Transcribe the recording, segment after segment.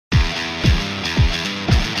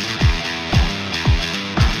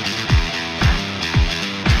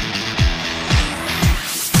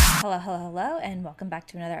Hello, and welcome back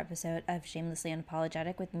to another episode of Shamelessly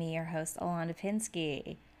Unapologetic with me, your host, Alana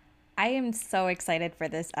Pinsky. I am so excited for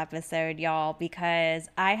this episode, y'all, because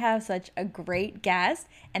I have such a great guest,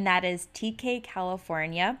 and that is TK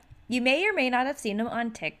California. You may or may not have seen him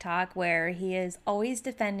on TikTok, where he is always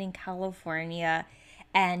defending California,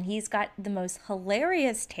 and he's got the most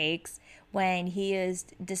hilarious takes when he is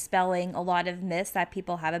dispelling a lot of myths that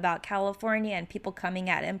people have about California and people coming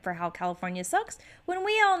at him for how California sucks when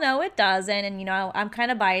we all know it doesn't. And, I'm kind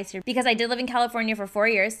of biased here because I did live in California for 4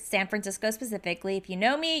 years, San Francisco specifically. If you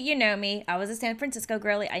know me, you know me. I was a San Francisco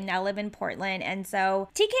girly. I now live in Portland. And so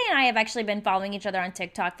TK and I have actually been following each other on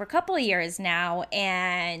TikTok for a couple of years now.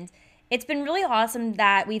 And it's been really awesome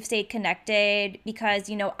that we've stayed connected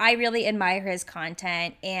because, I really admire his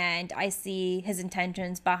content and I see his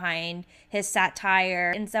intentions behind his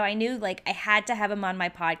satire. And so I knew I had to have him on my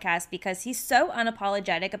podcast because he's so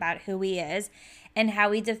unapologetic about who he is and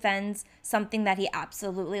how he defends something that he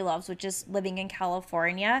absolutely loves, which is living in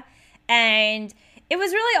California. And it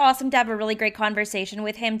was really awesome to have a really great conversation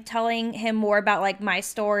with him, telling him more about my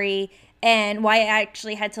story and why I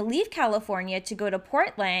actually had to leave California to go to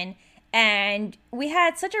Portland. And we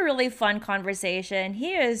had such a really fun conversation.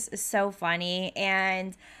 He is so funny.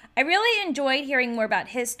 And I really enjoyed hearing more about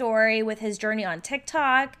his story with his journey on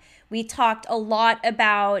TikTok. We talked a lot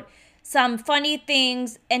about some funny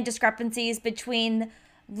things and discrepancies between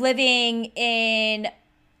living in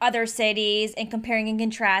other cities and comparing and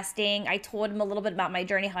contrasting. I told him a little bit about my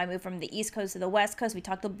journey, how I moved from the East Coast to the West Coast. We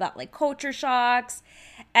talked about culture shocks,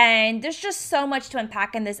 and there's just so much to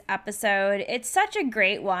unpack in this episode. It's such a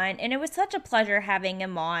great one, and it was such a pleasure having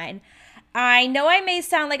him on. I know I may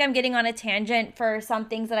sound like I'm getting on a tangent for some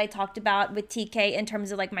things that I talked about with TK in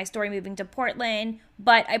terms of my story moving to Portland,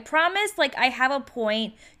 but I promise I have a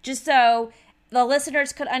point just so the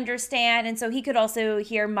listeners could understand, and so he could also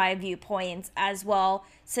hear my viewpoints as well,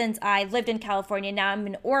 since I lived in California. Now I'm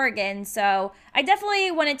in Oregon, so I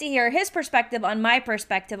definitely wanted to hear his perspective on my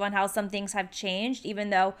perspective on how some things have changed,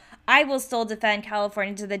 even though I will still defend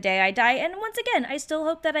California to the day I die. And once again, I still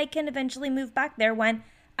hope that I can eventually move back there when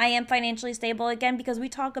I am financially stable again, because we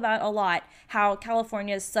talk about a lot how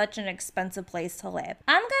California is such an expensive place to live.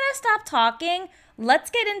 I'm gonna stop talking.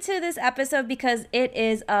 Let's get into this episode because it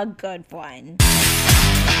is a good one.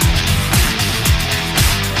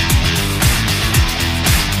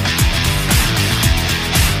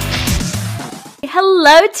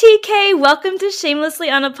 Hello, TK. Welcome to Shamelessly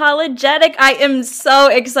Unapologetic. I am so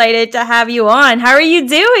excited to have you on. How are you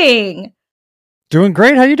doing? Doing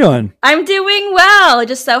great. How you doing? I'm doing well.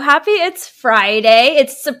 Just so happy it's Friday.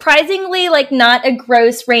 It's surprisingly not a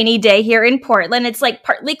gross rainy day here in Portland. It's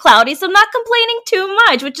partly cloudy, so I'm not complaining too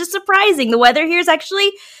much, which is surprising. The weather here has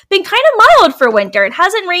actually been kind of mild for winter. It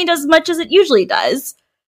hasn't rained as much as it usually does.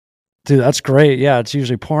 Dude, that's great. Yeah, it's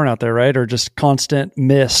usually pouring out there, right? Or just constant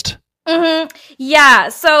mist. Mm-hmm. Yeah.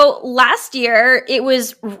 So last year it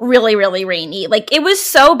was really, really rainy. It was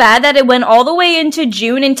so bad that it went all the way into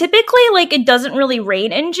June, and typically it doesn't really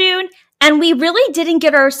rain in June. And we really didn't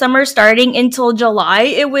get our summer starting until July.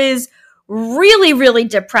 It was really, really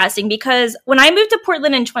depressing because when I moved to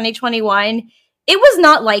Portland in 2021, it was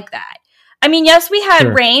not like that. I mean, yes, we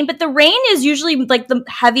had rain, but the rain is usually the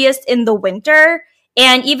heaviest in the winter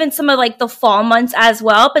and even some of the fall months as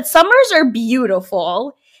well. But summers are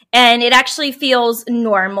beautiful. And it actually feels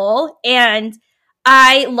normal. And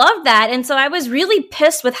I love that. And so I was really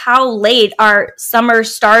pissed with how late our summer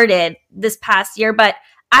started this past year. But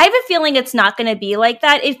I have a feeling it's not going to be like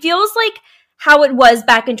that. It feels like how it was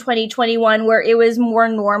back in 2021, where it was more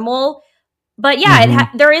normal. But yeah,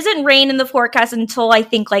 there isn't rain in the forecast until I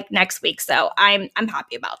think next week. So I'm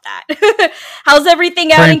happy about that. How's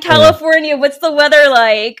everything out in California? What's the weather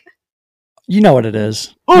like? You know what it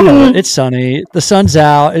is. You know, it's sunny. The sun's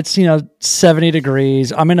out. It's 70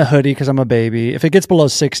 degrees. I'm in a hoodie because I'm a baby. If it gets below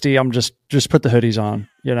 60, I'm just put the hoodies on.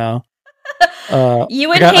 You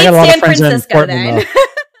would hate San Francisco then.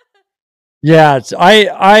 Yeah,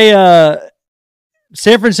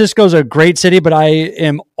 San Francisco's a great city, but I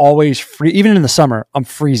am always free. Even in the summer, I'm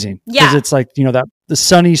freezing because it's the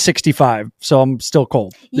sunny 65, so I'm still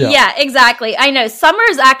cold. Yeah, exactly. I know summer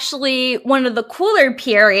is actually one of the cooler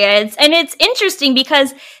periods, and it's interesting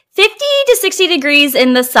because 50 to 60 degrees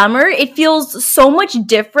in the summer, it feels so much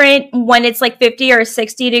different when it's 50 or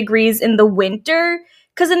 60 degrees in the winter.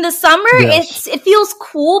 Because in the summer, it feels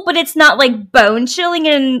cool, but it's not bone chilling.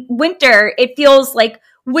 In winter, it feels like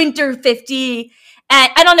winter 50. And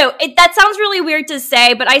I don't know, that sounds really weird to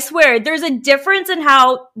say, but I swear there's a difference in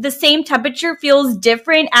how the same temperature feels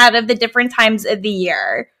different out of the different times of the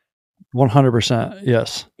year. 100%.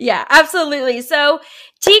 Yes. Yeah, absolutely. So,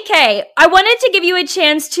 TK, I wanted to give you a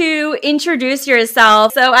chance to introduce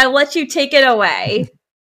yourself. So I'll let you take it away.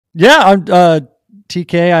 Yeah, I'm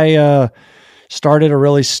TK. I started a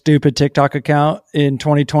really stupid TikTok account in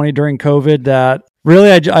 2020 during COVID that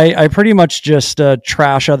really I pretty much just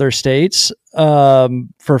trash other states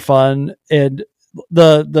for fun. And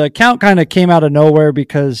the account kind of came out of nowhere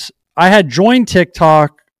because I had joined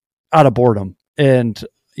TikTok out of boredom and,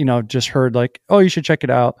 just heard like, oh, you should check it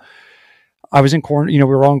out. I was in quarantine, we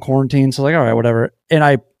were all in quarantine. So like, all right, whatever. And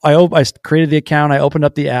I created the account. I opened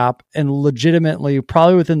up the app and legitimately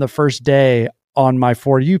probably within the first day on my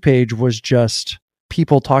For You page was just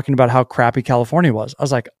people talking about how crappy California was. I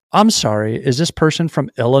was like, I'm sorry, is this person from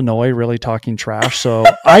Illinois really talking trash? So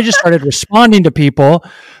I just started responding to people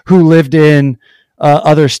who lived in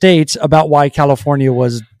other states about why California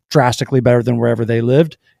was drastically better than wherever they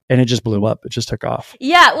lived. And it just blew up. It just took off.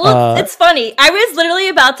 Yeah, well, it's funny. I was literally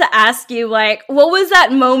about to ask you, like, what was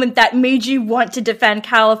that moment that made you want to defend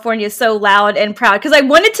California so loud and proud? Because I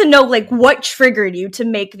wanted to know, like, what triggered you to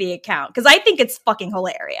make the account? Because I think it's fucking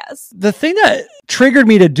hilarious. The thing that triggered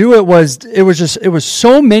me to do it was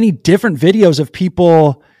so many different videos of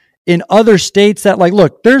people in other states that, like,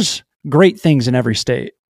 look, there's great things in every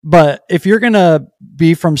state. But if you're going to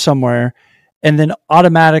be from somewhere and then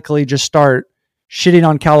automatically just start shitting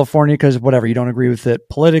on California because whatever, you don't agree with it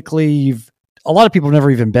politically, a lot of people have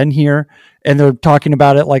never even been here and they're talking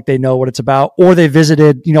about it like they know what it's about, or they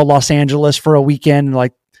visited, Los Angeles for a weekend and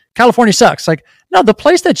like California sucks. Like, no, the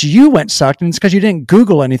place that you went sucked, and it's because you didn't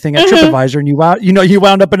Google anything at TripAdvisor and you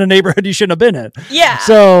wound up in a neighborhood you shouldn't have been in. Yeah.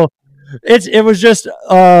 So it was just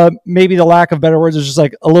maybe the lack of better words is just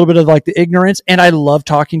like a little bit of like the ignorance, and I love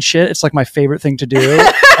talking shit. It's like my favorite thing to do.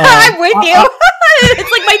 I'm with you.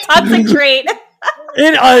 It's like my toxic trait.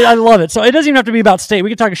 I love it. So it doesn't even have to be about state. We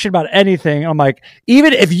can talk shit about anything. I'm like,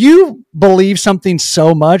 even if you believe something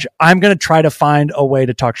so much, I'm going to try to find a way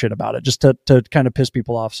to talk shit about it just to kind of piss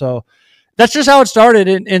people off. So that's just how it started.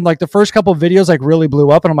 In like the first couple of videos, like really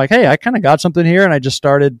blew up and I'm like, hey, I kind of got something here. And I just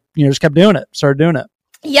started, just kept doing it, started doing it.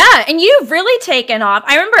 Yeah, and you've really taken off.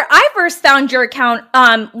 I remember I first found your account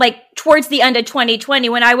like towards the end of 2020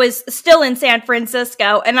 when I was still in San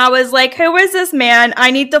Francisco, and I was like, who is this man?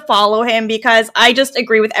 I need to follow him because I just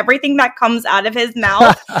agree with everything that comes out of his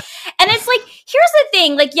mouth. And it's like, here's the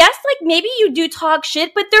thing, like, yes, like maybe you do talk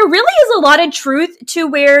shit, but there really is a lot of truth to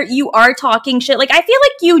where you are talking shit. Like, I feel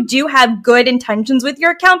like you do have good intentions with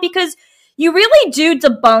your account because you really do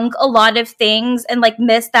debunk a lot of things and like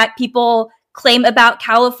myths that people claim about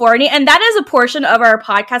California. And that is a portion of our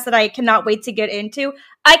podcast that I cannot wait to get into.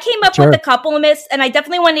 I came up with a couple of myths, and I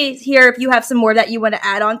definitely want to hear if you have some more that you want to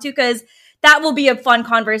add on to, because that will be a fun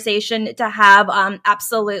conversation to have.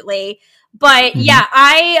 Absolutely. But yeah,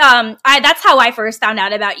 I that's how I first found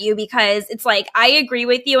out about you, because it's like, I agree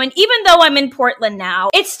with you. And even though I'm in Portland now,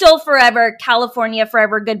 it's still forever California,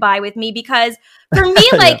 forever goodbye with me, because for me,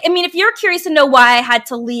 like, I mean, if you're curious to know why I had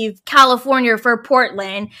to leave California for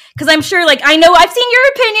Portland, because I'm sure, like, I know I've seen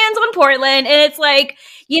your opinions on Portland, and it's like,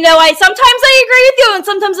 sometimes I agree with you, and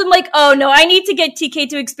sometimes I'm like, oh no, I need to get TK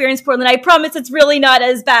to experience Portland. I promise it's really not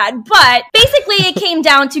as bad. But basically, it came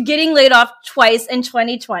down to getting laid off twice in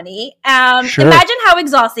 2020. Imagine how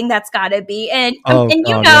exhausting that's got to be, and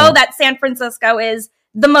that San Francisco is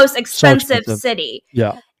the most expensive city.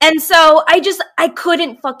 Yeah. And so I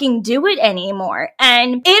couldn't fucking do it anymore.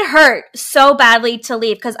 And it hurt so badly to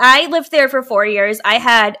leave, because I lived there for 4 years. I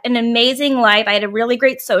had an amazing life. I had a really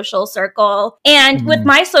great social circle. And with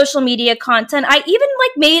my social media content, I even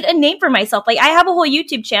like made a name for myself. Like, I have a whole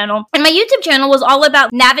YouTube channel, and my YouTube channel was all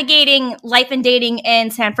about navigating life and dating in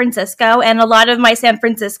San Francisco. And a lot of my San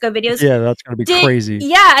Francisco videos. Yeah, that's going to be crazy.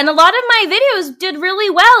 Yeah. And a lot of my videos did really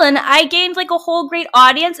well. And I gained like a whole great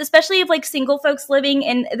audience, especially of like single folks living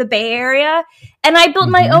in the Bay Area. And I built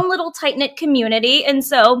my own little tight-knit community. And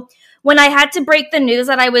so when I had to break the news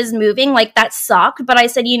that I was moving, like, that sucked. But I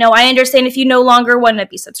said, I understand if you no longer want to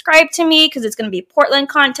be subscribed to me, because it's going to be Portland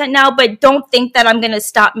content now, but don't think that I'm going to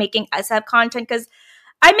stop making SF content, because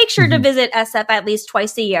I make sure to visit SF at least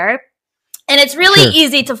twice a year. And it's really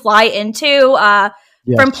easy to fly into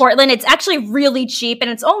from Portland. It's actually really cheap, and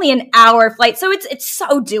it's only an hour flight. So it's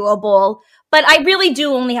so doable. But I really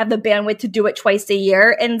do only have the bandwidth to do it twice a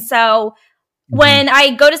year. And so when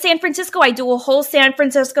I go to San Francisco, I do a whole San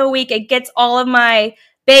Francisco week. It gets all of my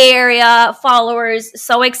Bay Area followers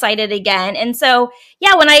so excited again. And so,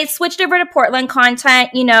 yeah, when I switched over to Portland content,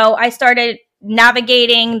 I started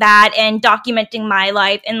navigating that and documenting my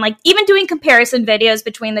life, and like even doing comparison videos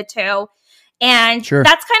between the two. And Sure.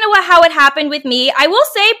 that's kind of how it happened with me. I will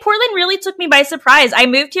say Portland really took me by surprise. I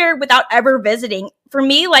moved here without ever visiting. For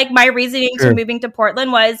me, like my reasoning to moving to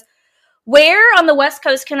Portland was, where on the West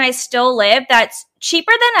Coast can I still live that's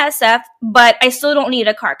cheaper than SF, but I still don't need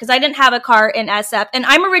a car? Because I didn't have a car in SF. And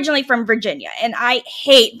I'm originally from Virginia, and I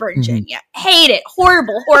hate Virginia. Hate it.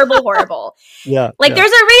 Horrible, horrible, horrible. Yeah. Like,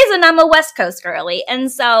 there's a reason I'm a West Coast girly. And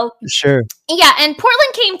so, Sure. yeah, and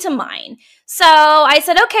Portland came to mind. So I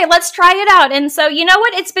said, okay, let's try it out. And so, you know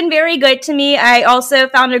what? It's been very good to me. I also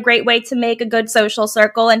found a great way to make a good social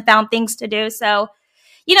circle and found things to do. So,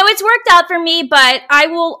 you know, it's worked out for me, but I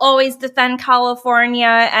will always defend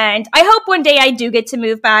California. And I hope one day I do get to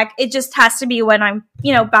move back. It just has to be when I'm,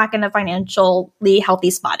 you know, back in a financially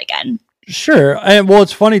healthy spot again. Sure. And well,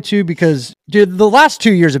 it's funny too, because dude, the last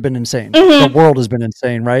 2 years have been insane. The world has been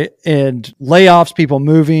insane, right? And layoffs, people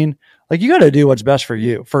moving, like you got to do what's best for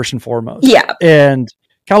you first and foremost. Yeah. And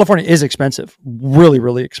California is expensive, really,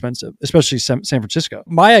 really expensive, especially San Francisco.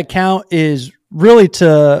 My account is really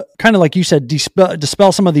to kind of, like you said,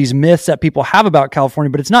 dispel some of these myths that people have about California,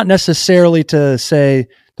 but it's not necessarily to say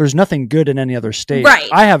there's nothing good in any other state. Right.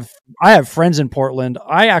 I have friends in Portland.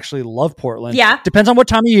 I actually love Portland. Yeah. Depends on what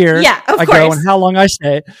time of year I go and how long I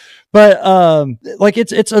stay. But like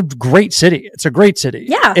it's a great city. It's a great city.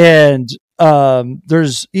 Yeah. And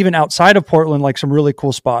there's even outside of Portland, like some really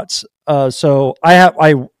cool spots. So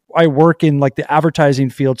I work in like the advertising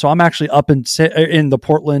field. So I'm actually up in the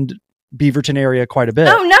Portland, Beaverton area quite a bit.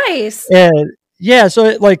 Oh, nice. And yeah,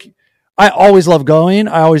 so I always love going.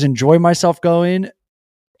 I always enjoy myself going.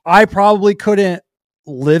 I probably couldn't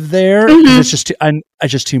live there. It's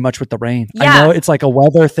just too much with the rain. Yeah. I know it's like a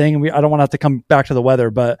weather thing. I don't want to have to come back to the weather,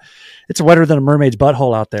 but it's wetter than a mermaid's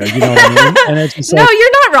butthole out there. You know what I mean? And it's just no,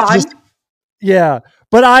 you're not wrong. Yeah.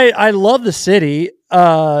 But I love the city.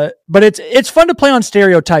 But it's fun to play on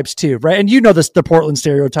stereotypes too, right? And you know the Portland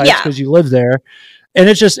stereotypes because you live there. And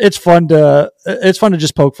it's fun to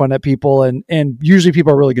just poke fun at people, and usually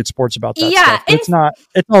people are really good sports about that stuff.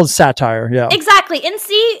 It's all satire. Yeah. Exactly. And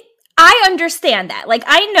see, I understand that. Like,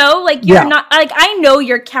 I know, like, you're not, like, I know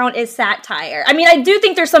your count is satire. I mean, I do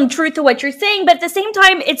think there's some truth to what you're saying, but at the same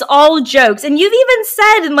time, it's all jokes. And you've even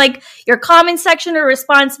said in, like, your comment section or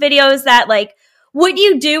response videos that, like, what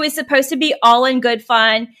you do is supposed to be all in good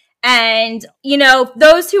fun. And, you know,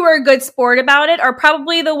 those who are a good sport about it are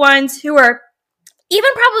probably the ones who are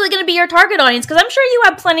even probably going to be your target audience. Because I'm sure you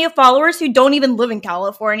have plenty of followers who don't even live in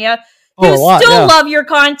California who still love your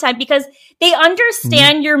content because they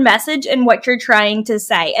understand your message and what you're trying to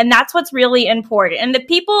say. And that's what's really important. And the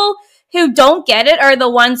people who don't get it are the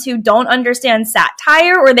ones who don't understand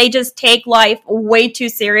satire, or they just take life way too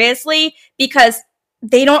seriously because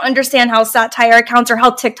they don't understand how satire accounts or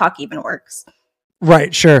how TikTok even works.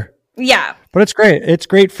 Right. Sure. Yeah. But it's great. It's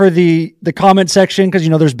great for the comment section because, you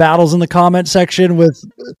know, there's battles in the comment section with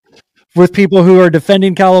people who are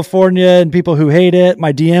defending California and people who hate it.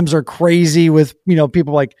 My DMs are crazy with, you know,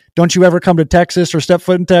 people like, don't you ever come to Texas or step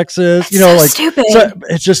foot in Texas? That's so stupid. So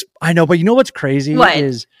it's just, I know, but you know what's crazy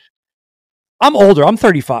is I'm older. I'm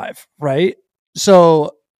 35, right?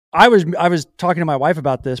 So I was talking to my wife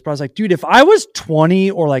about this, but I was like, dude, if I was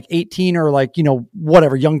 20 or like 18 or like, you know,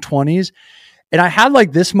 whatever, young 20s, and I had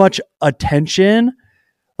like this much attention,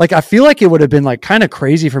 like, I feel like it would have been like kind of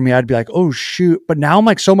crazy for me. I'd be like, oh shoot. But now I'm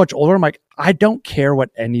like so much older. I'm like, I don't care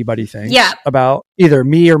what anybody thinks about either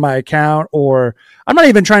me or my account, or I'm not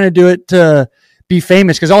even trying to do it to be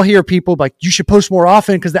famous. Cause I'll hear people like, you should post more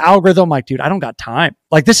often because the algorithm. I'm like, dude, I don't got time.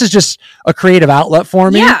 Like, this is just a creative outlet for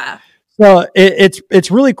me. Yeah. So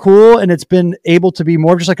it's really cool, and it's been able to be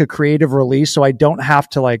more just like a creative release. So I don't have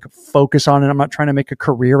to like focus on it. I'm not trying to make a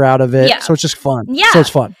career out of it. Yeah. So it's just fun. Yeah. So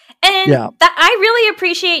it's fun. And I really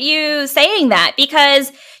appreciate you saying that,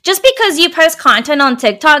 because just because you post content on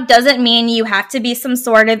TikTok doesn't mean you have to be some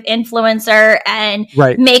sort of influencer and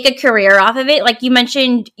make a career off of it. Like you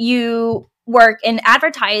mentioned, you work in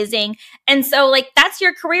advertising. And so like, that's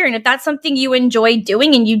your career. And if that's something you enjoy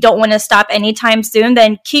doing and you don't want to stop anytime soon,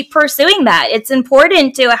 then keep pursuing that. It's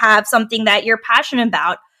important to have something that you're passionate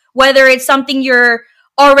about, whether it's something you're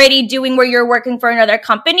already doing where you're working for another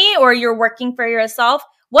company or you're working for yourself.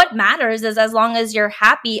 What matters is as long as you're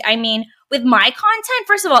happy. I mean, with my content,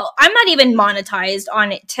 first of all, I'm not even monetized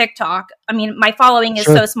on TikTok. I mean, my following is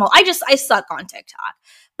so small. I suck on TikTok.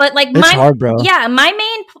 But like it's hard, bro. Yeah, my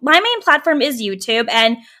main platform is YouTube,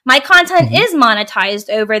 and my content is monetized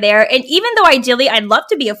over there. And even though ideally I'd love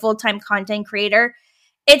to be a full-time content creator,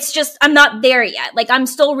 it's just I'm not there yet. Like, I'm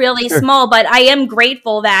still really small, but I am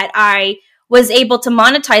grateful that I was able to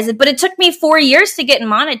monetize it. But it took me 4 years to get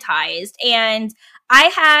monetized, and I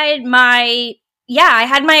had my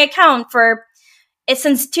account for it's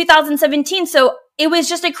since 2017. So it was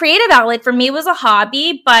just a creative outlet for me. It was a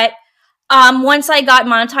hobby, but once I got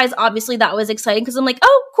monetized, obviously that was exciting because I'm like,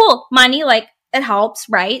 oh, cool, money, like it helps,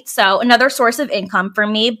 right? So another source of income for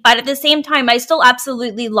me. But at the same time, I still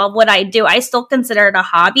absolutely love what I do. I still consider it a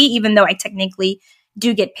hobby, even though I technically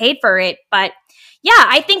do get paid for it. But yeah,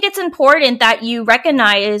 I think it's important that you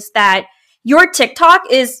recognize that your TikTok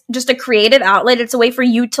is just a creative outlet. It's a way for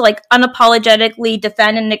you to like unapologetically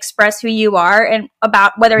defend and express who you are and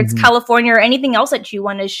about whether it's California or anything else that you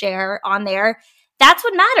want to share on there. That's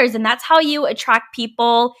what matters. And that's how you attract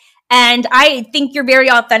people. And I think you're very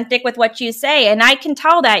authentic with what you say. And I can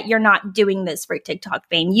tell that you're not doing this for TikTok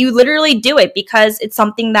fame. You literally do it because it's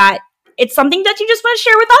something that you just want to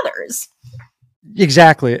share with others.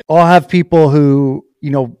 Exactly. I'll have people who,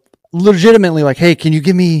 legitimately like, hey, can you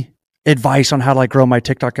give me advice on how to like grow my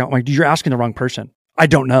TikTok account? I'm like, dude, you're asking the wrong person. I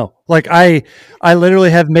don't know. Like I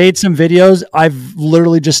literally have made some videos. I've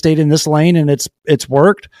literally just stayed in this lane and it's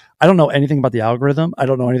worked. I don't know anything about the algorithm. I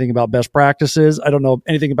don't know anything about best practices. I don't know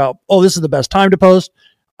anything about, this is the best time to post.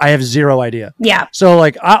 I have zero idea. Yeah. So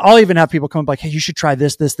like, I'll even have people come up like, hey, you should try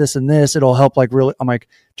this, and this. It'll help like really. I'm like,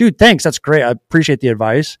 dude, thanks. That's great. I appreciate the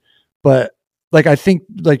advice. But like, I think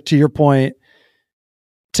like to your point,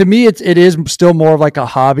 to me, it is still more of like a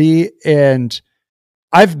hobby. And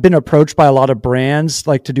I've been approached by a lot of brands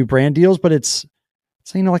like to do brand deals, but it's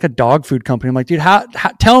like a dog food company. I'm like, dude, how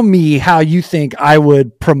tell me how you think I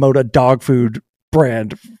would promote a dog food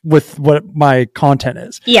brand with what my content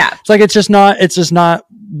is. Yeah. It's like, it's just not,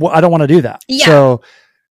 I don't want to do that. Yeah. So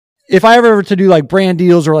if I ever to do like brand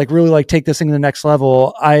deals or like really like take this thing to the next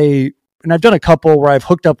level, I've done a couple where I've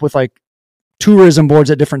hooked up with like tourism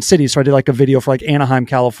boards at different cities. So I did like a video for like Anaheim,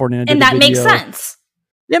 California. And that makes sense.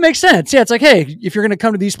 Yeah, it makes sense. Yeah, it's like, hey, if you're going to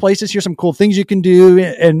come to these places, here's some cool things you can do.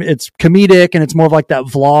 And it's comedic and it's more of like that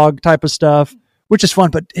vlog type of stuff, which is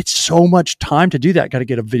fun, but it's so much time to do that. Got to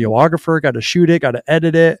get a videographer, got to shoot it, got to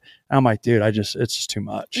edit it. And I'm like, dude, it's just too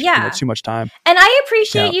much. Yeah. It's too much time. And I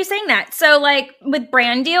appreciate you saying that. So like with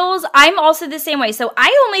brand deals, I'm also the same way. So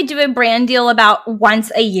I only do a brand deal about once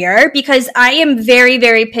a year because I am very,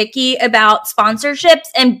 very picky about sponsorships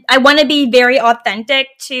and I want to be very authentic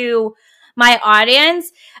to my audience.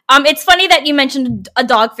 It's funny that you mentioned a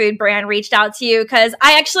dog food brand reached out to you because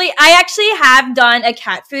I actually have done a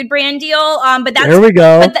cat food brand deal. But that's, there we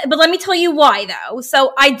go. But let me tell you why though.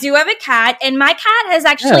 So I do have a cat and my cat has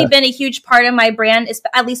actually been a huge part of my brand,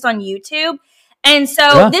 at least on YouTube. And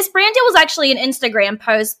so this brand deal was actually an Instagram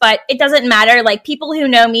post, but it doesn't matter. Like people who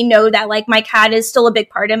know me know that like my cat is still a big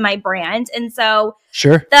part of my brand. And so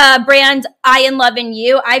the brand I In Love in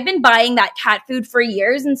You, I've been buying that cat food for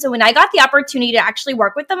years. And so when I got the opportunity to actually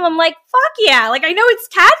work with them, I'm like, fuck yeah. Like I know it's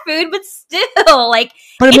cat food, but still like,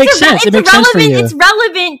 but it makes sense. It makes sense for you. It's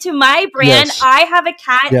relevant to my brand. Yes. I have a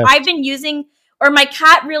cat I've been using, or my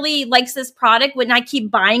cat really likes this product when I keep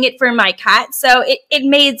buying it for my cat. So it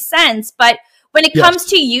made sense. But when it comes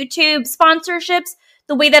to YouTube sponsorships,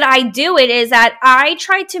 the way that I do it is that I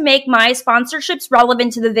try to make my sponsorships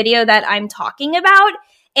relevant to the video that I'm talking about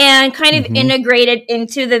and kind of integrate it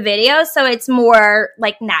into the video so it's more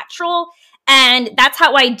like natural. And that's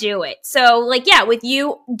how I do it. So like, yeah, with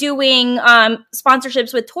you doing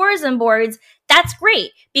sponsorships with tourism boards, that's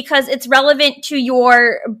great because it's relevant to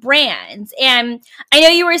your brands. And I know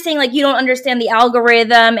you were saying like you don't understand the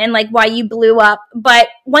algorithm and like why you blew up. But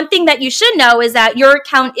one thing that you should know is that your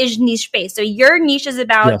account is niche based. So your niche is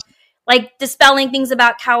about like dispelling things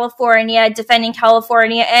about California, defending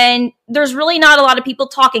California. And there's really not a lot of people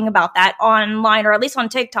talking about that online or at least on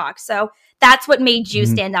TikTok. So that's what made you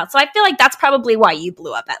stand out. So I feel like that's probably why you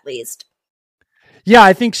blew up at least. Yeah,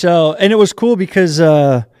 I think so. And it was cool because,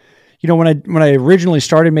 when I originally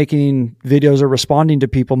started making videos or responding to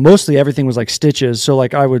people, mostly everything was like stitches. So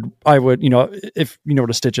like I would, if you know what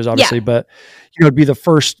a stitch is, obviously, but it'd be the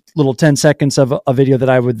first little 10 seconds of a video that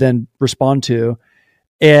I would then respond to.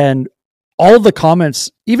 And all of the comments,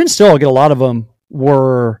 even still, I'll get a lot of them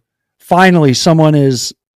were finally someone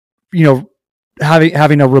is,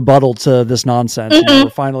 having a rebuttal to this nonsense.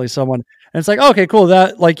 Finally someone, and it's like, okay, cool.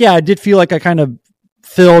 That like, I did feel like I kind of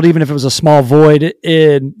filled, even if it was a small void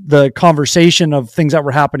in the conversation of things that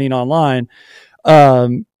were happening online.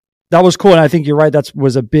 That was cool. And I think you're right. That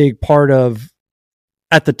was a big part of,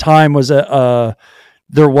 at the time was there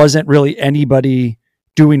wasn't really anybody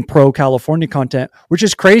doing pro California content, which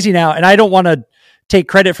is crazy now. And I don't want to take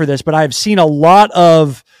credit for this, but I've seen a lot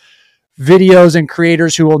of videos and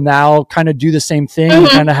creators who will now kind of do the same thing and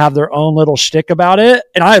kind of have their own little shtick about it.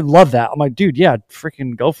 And I love that. I'm like, dude, yeah,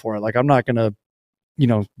 freaking go for it. Like, I'm not going to,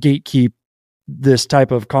 gatekeep this type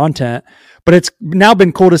of content, but it's now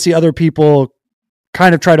been cool to see other people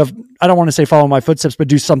kind of try to, I don't want to say follow my footsteps, but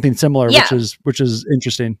do something similar, Yeah. which is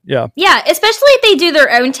interesting. Yeah. Yeah, especially if they do their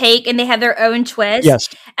own take and they have their own twist. Yes.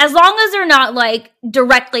 As long as they're not like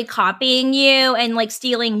directly copying you and like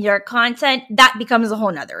stealing your content, that becomes a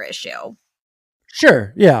whole nother issue.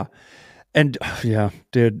 Sure. Yeah. And yeah,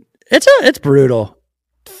 dude, it's brutal.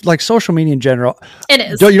 Like social media in general. It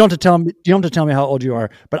is. You don't have to tell me how old you are,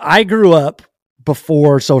 but I grew up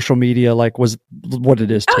before social media like was what it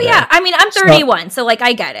is today. Oh yeah, I mean I'm 31, so like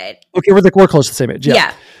I get it. Okay, we're close to the same age.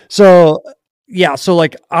 Yeah. So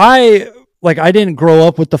like I didn't grow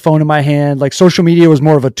up with the phone in my hand. Like social media was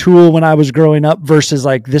more of a tool when I was growing up versus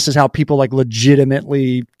like this is how people like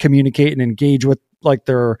legitimately communicate and engage with like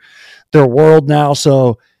their world now.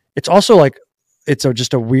 So it's also like it's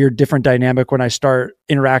just a weird different dynamic when I start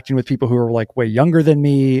interacting with people who are like way younger than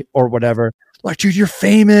me or whatever. Like, dude, you're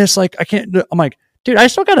famous. Like, I can't. I'm like, dude, I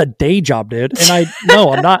still got a day job, dude. And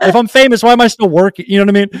I'm not. If I'm famous, why am I still working? You know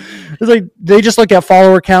what I mean? It's like they just look at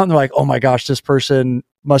follower count and they're like, oh my gosh, this person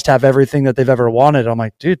must have everything that they've ever wanted. I'm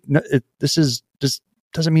like, dude, no, this is just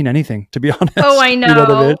doesn't mean anything, to be honest. Oh, I know. You know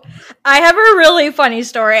what I mean? I have a really funny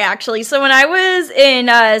story, actually. So when I was in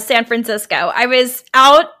San Francisco, I was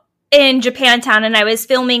out in Japantown and I was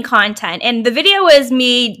filming content. And the video was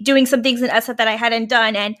me doing some things in SF that I hadn't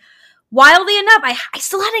done. And wildly enough, I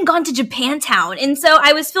still hadn't gone to Japantown. And so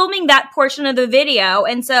I was filming that portion of the video.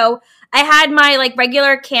 And so I had my like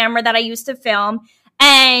regular camera that I used to film.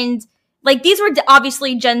 And like these were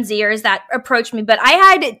obviously Gen Zers that approached me, but I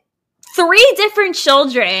had 3 different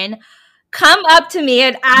children come up to me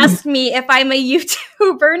and ask me if I'm a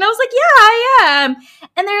YouTuber. And I was like, yeah, I am.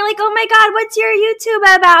 And they're like, oh my God, what's your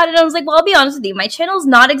YouTube about? And I was like, well, I'll be honest with you. My channel's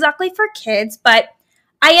not exactly for kids, but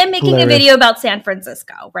I am making a video about San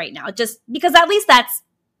Francisco right now, just because at least that's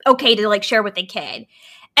okay to like share with a kid.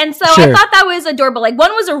 And so I thought that was adorable. Like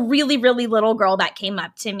one was a really, really little girl that came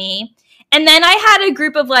up to me. And then I had a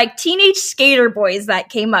group of like teenage skater boys that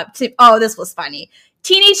came up to, oh, this was funny.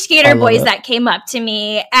 Teenage skater boys that came up to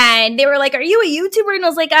me and they were like, are you a YouTuber? And I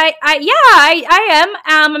was like, I am.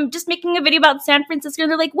 I'm just making a video about San Francisco. And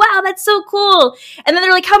they're like, wow, that's so cool. And then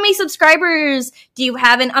they're like, how many subscribers do you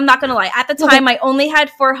have? And I'm not going to lie. At the time, I only had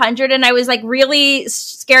 400 and I was like really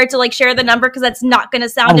scared to like share the number because that's not going to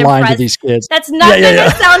sound impressive. These kids. That's not going to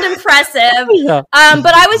sound impressive.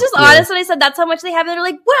 But I was just honest and I said, that's how much they have. And they're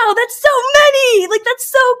like, wow, that's so many. Like, that's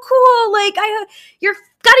so cool. Like, you're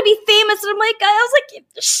got to be famous. And I'm like, I was like,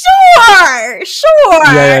 sure.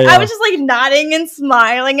 I was just like nodding and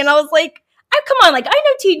smiling. And I was like, oh, come on. Like, I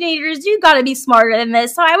know teenagers, you got to be smarter than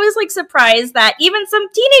this. So I was like surprised that even some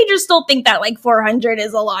teenagers still think that like 400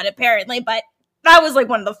 is a lot apparently. But that was like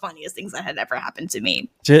one of the funniest things that had ever happened to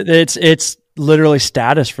me. It's literally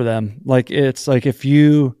status for them. Like, it's like if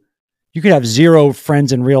you could have 0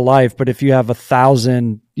 friends in real life, but if you have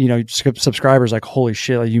 1,000, subscribers, like, holy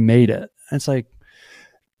shit, like, you made it. And it's like,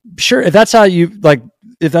 sure, if that's how you like,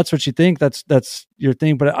 if that's what you think, that's your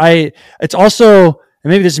thing. But it's also, and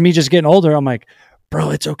maybe this is me just getting older. I'm like, bro,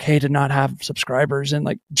 it's okay to not have subscribers. And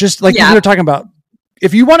like, just like you were talking about,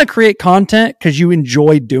 if you want to create content because you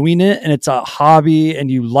enjoy doing it and it's a hobby and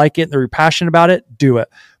you like it and you're passionate about it, do it.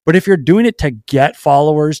 But if you're doing it to get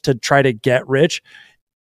followers, to try to get rich,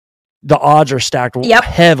 the odds are stacked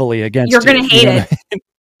heavily against you. You're going to hate it.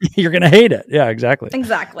 You're going to hate it. Yeah, exactly.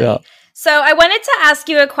 Yeah. So I wanted to ask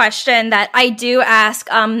you a question that I do ask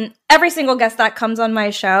every single guest that comes on my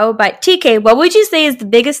show. But TK, what would you say is the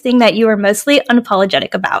biggest thing that you are mostly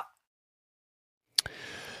unapologetic about?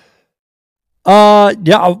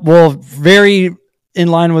 Well, very in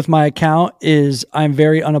line with my account is I'm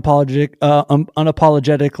very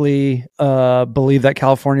unapologetically believe that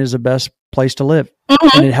California is the best place to live.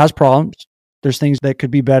 And it has problems. There's things that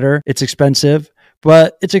could be better. It's expensive.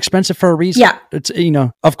 But it's expensive for a reason. Yeah. It's,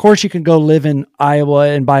 of course you can go live in Iowa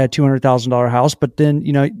and buy a $200,000 house, but then,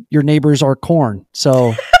 your neighbors are corn.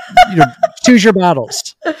 So, choose your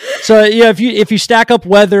battles. So yeah, if you stack up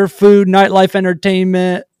weather, food, nightlife,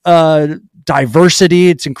 entertainment, diversity,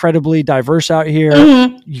 it's incredibly diverse out here.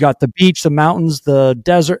 You got the beach, the mountains, the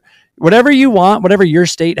desert, whatever you want, whatever your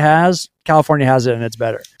state has, California has it and it's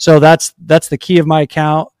better. So that's the key of my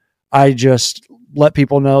account. I just let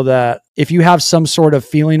people know that if you have some sort of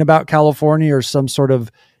feeling about California or some sort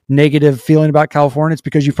of negative feeling about California, it's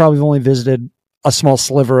because you've probably only visited a small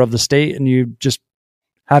sliver of the state and you just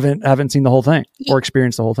haven't seen the whole thing or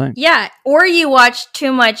experienced the whole thing. Yeah. Or you watch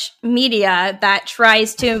too much media that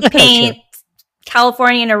tries to paint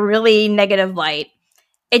California in a really negative light.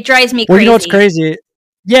 It drives me crazy. Well, you know what's crazy?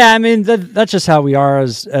 Yeah, I mean, that's just how we are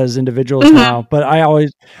as individuals now. But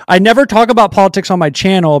I never talk about politics on my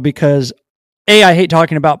channel because I hate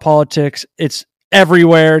talking about politics. It's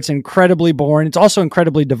everywhere. It's incredibly boring. It's also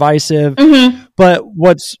incredibly divisive. Mm-hmm. But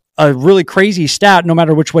what's a really crazy stat, no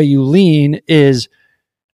matter which way you lean, is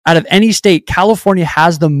out of any state, California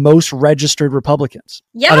has the most registered Republicans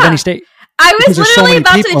out of any state. I was literally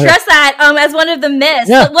about to address that as one of the myths.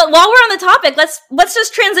 Yeah. But while we're on the topic, let's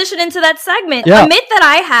just transition into that segment. Yeah. A myth that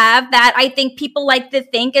I have that I think people like to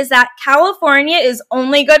think is that California is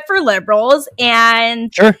only good for liberals,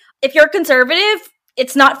 and if you're conservative,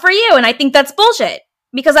 it's not for you. And I think that's bullshit.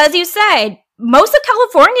 Because as you said, most of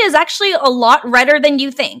California is actually a lot redder than you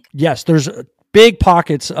think. Yes, there's big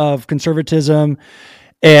pockets of conservatism.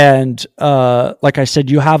 And like I said,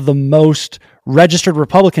 you have the most registered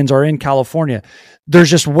Republicans are in California.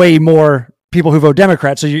 There's just way more people who vote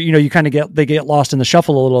Democrat. So, you kind of they get lost in the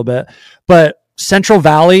shuffle a little bit. But Central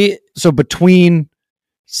Valley, so between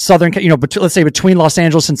Southern, let's say between Los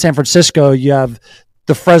Angeles and San Francisco, you have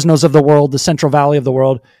the Fresnos of the world, the Central Valley of the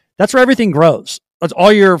world. That's where everything grows. That's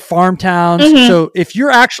all your farm towns. Mm-hmm. So if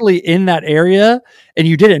you're actually in that area and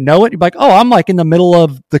you didn't know it, you're like, oh, I'm like in the middle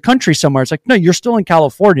of the country somewhere. It's like, no, you're still in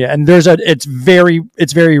California. And it's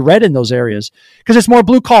very red in those areas because it's more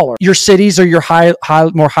blue collar. Your cities are your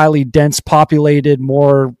more highly dense populated,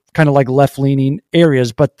 more kind of like left leaning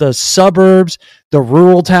areas. But the suburbs, the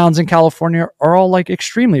rural towns in California are all like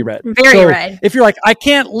extremely red. Very red. If you're like, I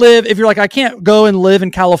can't go and live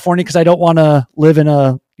in California because I don't want to live in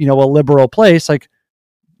a liberal place, like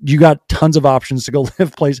you got tons of options to go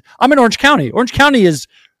live place. I'm in Orange County. Orange County is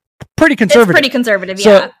pretty conservative. It's pretty conservative,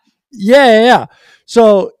 so, yeah.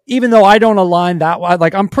 So even though I don't align that way,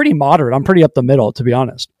 like I'm pretty moderate. I'm pretty up the middle, to be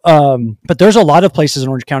honest. But there's a lot of places in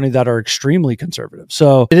Orange County that are extremely conservative.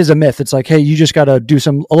 So it is a myth. It's like, hey, you just got to do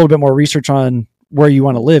a little bit more research on where you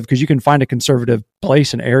want to live because you can find a conservative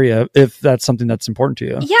place and area if that's something that's important to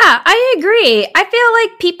you. Yeah, I agree. I feel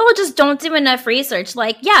like people just don't do enough research.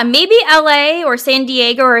 Like, yeah, maybe LA or San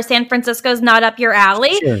Diego or San Francisco is not up your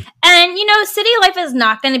alley. Sure. And, city life is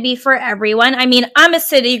not going to be for everyone. I mean, I'm a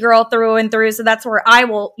city girl through and through, so that's where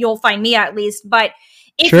you'll find me at least. But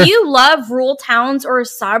if you love rural towns or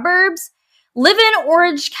suburbs, live in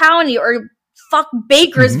Orange County or fuck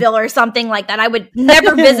Bakersville or something like that. I would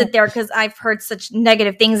never visit there because I've heard such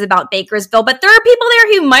negative things about Bakersville, but there are people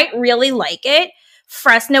there who might really like it.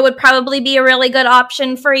 Fresno would probably be a really good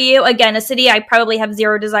option for you. Again, a city I probably have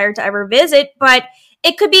zero desire to ever visit, but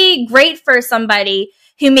it could be great for somebody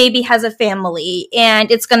who maybe has a family, and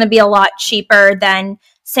it's going to be a lot cheaper than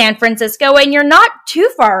San Francisco, and you're not too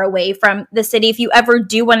far away from the city if you ever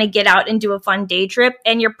do want to get out and do a fun day trip,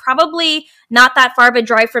 and you're probably not that far of a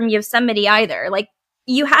drive from Yosemite either. Like,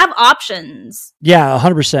 you have options. Yeah,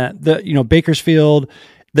 100%. The Bakersfield,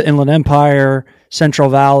 the Inland Empire, Central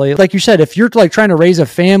Valley. Like you said, if you're like trying to raise a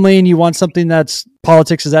family and you want something that's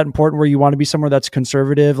politics is that important where you want to be somewhere that's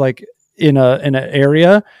conservative, like in an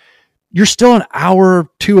area, you're still an hour or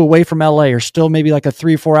two away from LA, or still maybe like a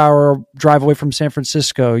 3-4 hour drive away from San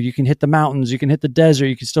Francisco. You can hit the mountains, you can hit the desert,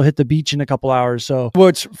 you can still hit the beach in a couple hours. So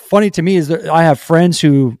what's funny to me is that I have friends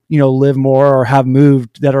who, live more or have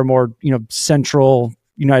moved that are more, central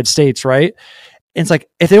United States, right? And it's like,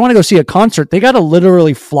 if they want to go see a concert, they got to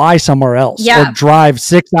literally fly somewhere else or drive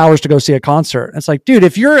 6 hours to go see a concert. And it's like, dude,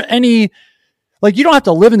 if you're you don't have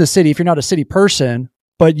to live in the city if you're not a city person,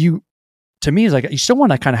 but to me, it's like, you still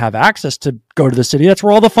want to kind of have access to go to the city. That's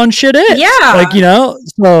where all the fun shit is. Yeah.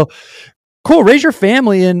 So cool. Raise your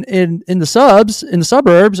family in the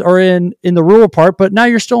suburbs or in the rural part, but now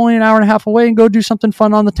you're still only an hour and a half away and go do something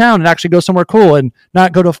fun on the town and actually go somewhere cool and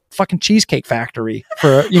not go to a fucking Cheesecake Factory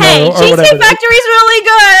for, Hey, Cheesecake Factory's really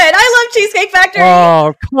good. I love Cheesecake Factory.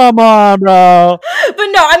 Oh, come on, bro. But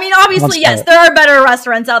no, I mean, obviously, yes, there are better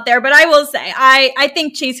restaurants out there, but I will say, I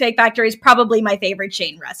think Cheesecake Factory is probably my favorite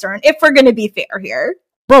chain restaurant, if we're going to be fair here.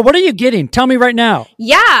 Bro, what are you getting? Tell me right now.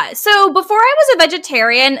 Yeah. So before I was a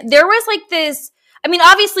vegetarian, there was like this, I mean,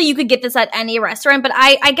 obviously you could get this at any restaurant, but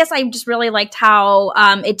I guess I just really liked how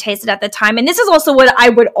it tasted at the time. And this is also what I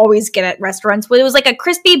would always get at restaurants. It was like a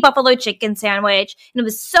crispy buffalo chicken sandwich, and it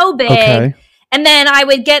was so big. Okay. And then I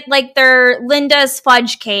would get like their Linda's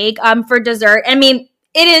fudge cake for dessert. I mean,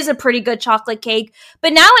 it is a pretty good chocolate cake.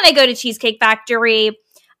 But now when I go to Cheesecake Factory,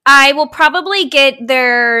 I will probably get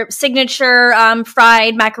their signature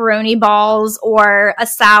fried macaroni balls or a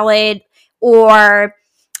salad, or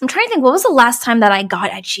I'm trying to think, what was the last time that I got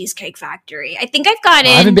at Cheesecake Factory? I think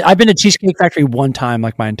I've been to Cheesecake Factory one time,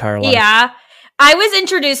 like my entire life. Yeah. I was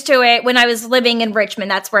introduced to it when I was living in Richmond.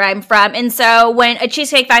 That's where I'm from. And so when a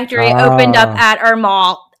Cheesecake Factory opened up at our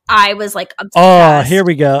mall, I was like obsessed. Oh, here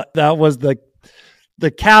we go. That was the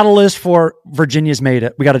catalyst for Virginia's made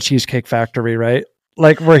it. We got a Cheesecake Factory, right?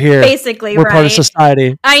 Like we're here. Basically, we're right? part of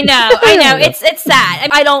society. I know. It's sad.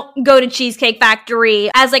 I don't go to Cheesecake Factory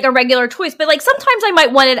as like a regular choice, but like sometimes I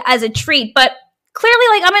might want it as a treat. But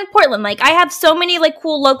clearly, like I'm in Portland, like I have so many like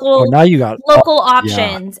cool Now you got local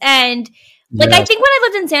options, and like I think when I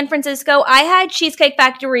lived in San Francisco, I had Cheesecake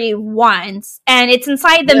Factory once, and it's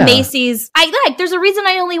inside the Macy's. There's a reason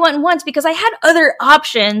I only went once because I had other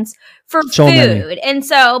options for food. And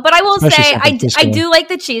so, but I will say I do like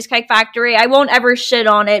the Cheesecake Factory. I won't ever shit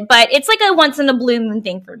on it, but it's like a once in a blue moon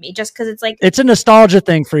thing for me just because it's like it's a nostalgia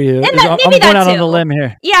thing for you. I'm going out on the limb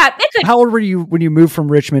here. Yeah, it could. How old were you when you moved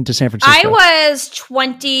from Richmond to San Francisco? I was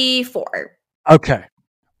 24. Okay.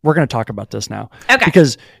 We're going to talk about this now. Okay.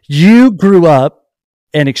 Because you grew up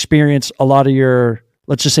and experienced a lot of your,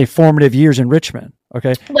 let's just say, formative years in Richmond.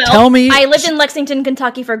 Okay. Well, tell me. I lived in Lexington,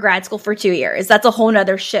 Kentucky for grad school for 2 years. That's a whole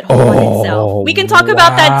nother shithole in itself. We can talk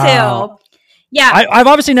about that too. Yeah. I've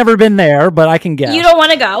obviously never been there, but I can guess. You don't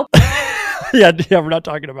want to go. yeah, we're not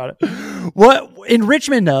talking about it. What in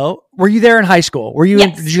Richmond though? Were you there in high school?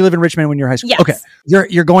 Did you live in Richmond when you were in high school? Yes. Okay.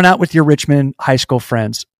 You're going out with your Richmond high school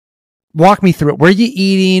friends. Walk me through it. Where are you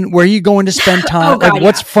eating? Where are you going to spend time?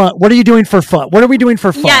 What's fun? What are you doing for fun? What are we doing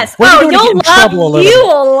for fun? Yes. What are you doing to get in trouble a little You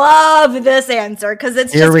will love this answer because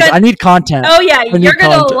it's just good. I need content. Oh yeah, you're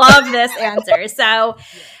gonna love this answer. So,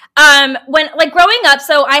 when like growing up,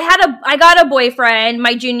 so I got a boyfriend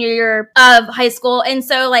my junior year of high school, and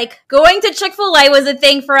so like going to Chick-fil-A was a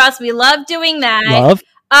thing for us. We loved doing that.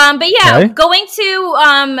 But yeah, going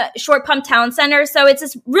to Short Pump Town Center. So it's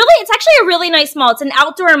actually a really nice mall. It's an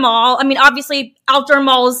outdoor mall. I mean, obviously outdoor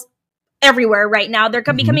malls everywhere right now. They're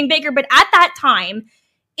becoming bigger, but at that time,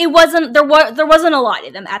 there wasn't a lot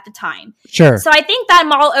of them at the time. Sure. So I think that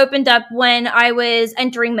mall opened up when I was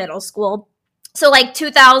entering middle school. So like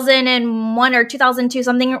 2001 or 2002,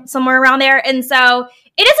 somewhere around there. And so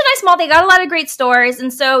it is a nice mall. They got a lot of great stores.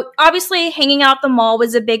 And so obviously hanging out the mall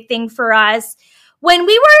was a big thing for us. When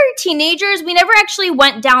we were teenagers, we never actually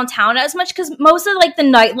went downtown as much because most of like the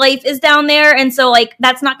nightlife is down there. And so like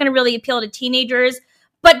that's not going to really appeal to teenagers.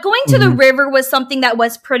 But going to the river was something that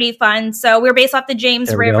was pretty fun. So we're based off the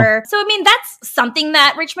James River. So, I mean, that's something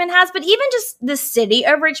that Richmond has. But even just the city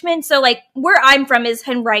of Richmond. So like where I'm from is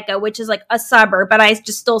Henrico, which is like a suburb. But I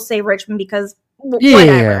just still say Richmond because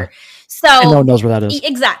whatever. So no one knows where that is.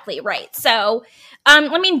 Exactly. Right. So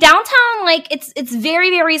I mean, downtown, like it's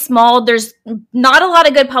very, very small. There's not a lot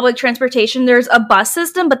of good public transportation. There's a bus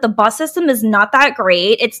system, but the bus system is not that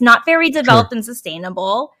great. It's not very developed and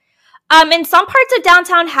sustainable. And some parts of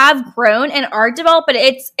downtown have grown and are developed, but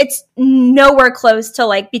it's nowhere close to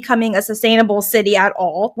like becoming a sustainable city at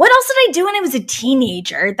all. What else did I do when I was a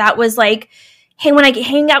teenager? That was like, hey, when I would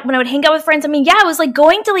hang out with friends, I mean, yeah, it was like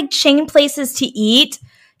going to like chain places to eat,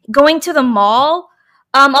 going to the mall.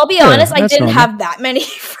 I'll be honest, I didn't have that many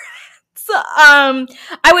friends.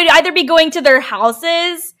 I would either be going to their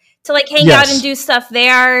houses to like hang out and do stuff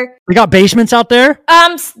there. We got basements out there?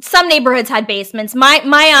 Some neighborhoods had basements. My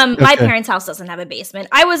parents' house doesn't have a basement.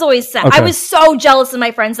 I was always sad. I was so jealous of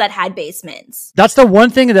my friends that had basements. That's the one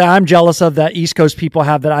thing that I'm jealous of that East Coast people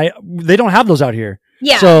have they don't have those out here.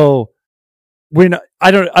 Yeah. So when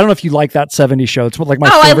I don't know if you like that 70s show. It's like my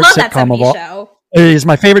favorite sitcom of all. Show. It is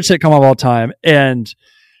my favorite sitcom of all time. And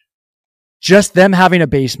just them having a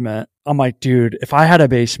basement, I'm like, dude, if I had a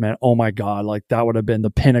basement, oh my God, like that would have been the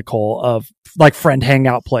pinnacle of like friend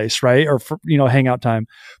hangout place, right? Or, hangout time.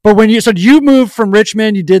 But so you moved from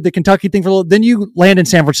Richmond, you did the Kentucky thing for a little, then you land in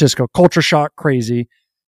San Francisco, culture shock, crazy.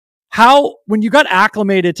 When you got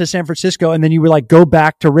acclimated to San Francisco and then you would like go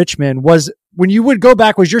back to Richmond, when you would go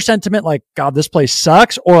back, was your sentiment like, God, this place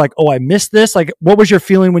sucks? Or like, oh, I missed this? Like, what was your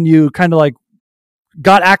feeling when you kind of like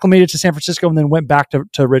got acclimated to San Francisco and then went back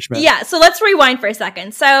to Richmond? Yeah. So let's rewind for a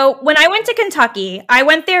second. So when I went to Kentucky, I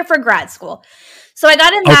went there for grad school. So I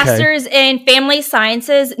got a master's in family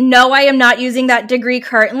sciences. No, I am not using that degree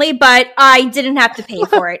currently, but I didn't have to pay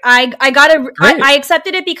for it. I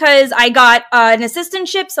accepted it because I got an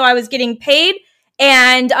assistantship. So I was getting paid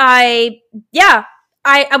and I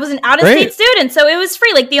was an out-of-state student. So it was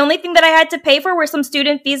free. Like the only thing that I had to pay for were some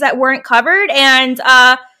student fees that weren't covered. And,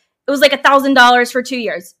 it was like $1,000 for 2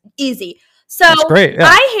 years. Easy. So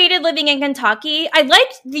I hated living in Kentucky. I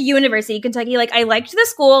liked the University of Kentucky. Like I liked the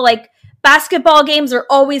school. Like basketball games are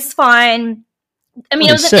always fun. I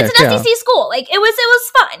mean, it's an SEC school. Like it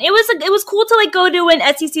was fun. It was cool to like go to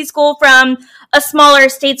an SEC school from a smaller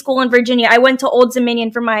state school in Virginia. I went to Old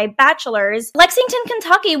Dominion for my bachelor's. Lexington,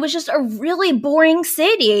 Kentucky was just a really boring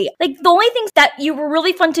city. Like the only things that were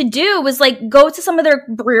really fun to do was like go to some of their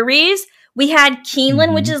breweries. We had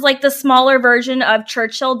Keeneland, which is like the smaller version of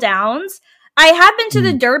Churchill Downs. I have been to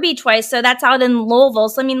the Derby twice, so that's out in Louisville.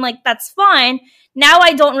 So I mean, like, that's fun. Now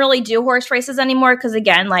I don't really do horse races anymore because,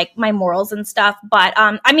 again, like my morals and stuff. But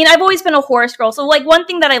I mean, I've always been a horse girl. So like one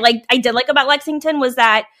thing that I did like about Lexington was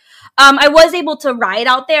that I was able to ride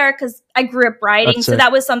out there because I grew up riding. So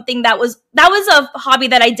that was something that was a hobby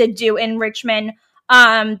that I did do in Richmond.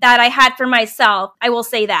 That I had for myself. I will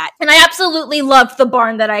say that. And I absolutely loved the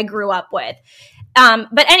barn that I grew up with.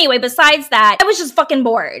 But anyway, besides that, I was just fucking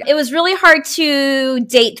bored. It was really hard to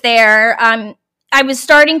date there. I was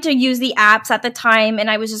starting to use the apps at the time and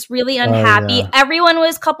I was just really unhappy. Yeah. Everyone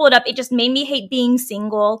was coupled up. It just made me hate being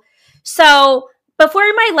single. So before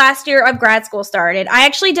my last year of grad school started, I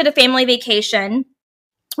actually did a family vacation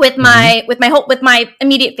with my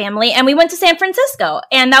immediate family, and we went to San Francisco,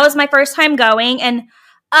 and that was my first time going, and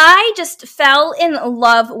I just fell in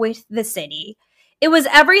love with the city. It was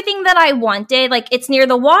everything that I wanted. Like, it's near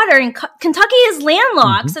the water, and Kentucky is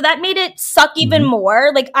landlocked, so that made it suck even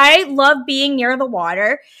more. Like, I love being near the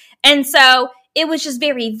water, and so it was just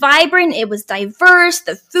very vibrant. It was diverse.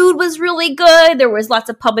 The food was really good. There was lots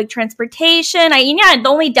of public transportation. The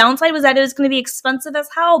only downside was that it was going to be expensive as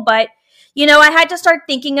hell, but you know, I had to start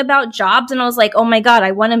thinking about jobs, and I was like, oh my God,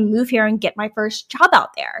 I want to move here and get my first job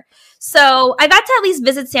out there. So I got to at least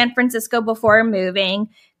visit San Francisco before moving,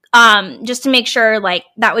 just to make sure like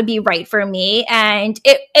that would be right for me. And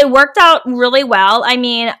it worked out really well. I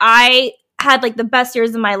mean, I had like the best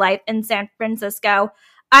years of my life in San Francisco.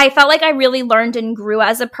 I felt like I really learned and grew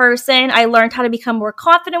as a person. I learned how to become more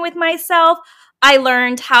confident with myself. I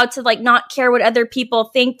learned how to like not care what other people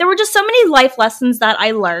think. There were just so many life lessons that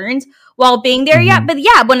I learned while being there. But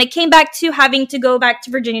when it came back to having to go back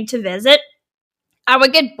to Virginia to visit, I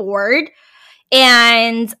would get bored,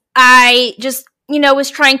 and I just, was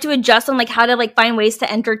trying to adjust on like how to like find ways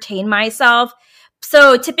to entertain myself.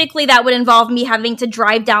 So typically that would involve me having to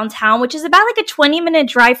drive downtown, which is about like a 20-minute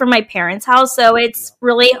drive from my parents' house. So it's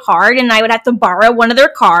really hard, and I would have to borrow one of their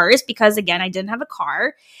cars because, again, I didn't have a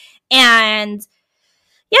car. And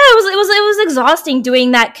yeah, it was exhausting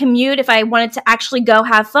doing that commute if I wanted to actually go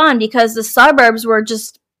have fun, because the suburbs were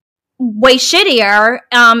just way shittier.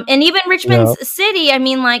 And even Richmond City, I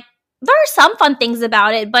mean, like, there are some fun things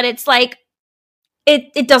about it, but it's like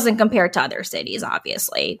it doesn't compare to other cities,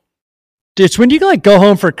 obviously. It's when you like go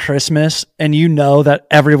home for Christmas and you know that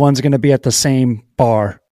everyone's going to be at the same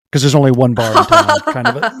bar because there's only one bar in town. Kind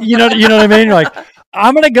of, you know what I mean? You're like,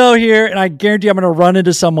 I'm going to go here and I guarantee I'm going to run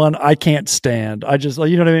into someone I can't stand. I just,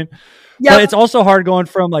 you know what I mean? Yep. But it's also hard going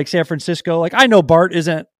from like San Francisco. Like, I know BART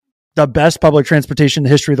isn't the best public transportation in the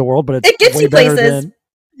history of the world, but it gets way you better places. Than,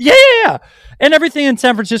 yeah. And everything in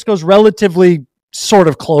San Francisco is relatively sort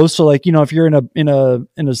of close. So like, if you're in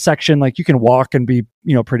a section, like you can walk and be,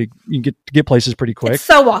 you can get places pretty quick. It's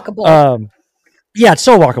so walkable. Yeah, it's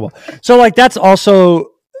so walkable. So like, that's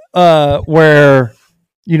also where,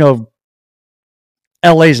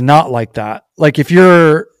 LA's not like that. Like if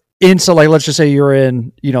you're so like, let's just say you're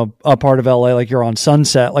in, a part of LA, like you're on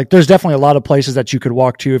Sunset, like there's definitely a lot of places that you could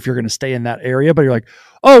walk to if you're going to stay in that area, but you're like,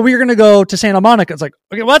 oh, we're going to go to Santa Monica. It's like,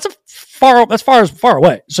 okay, well, that's far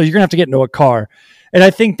away. So you're gonna have to get into a car. And I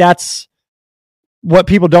think that's what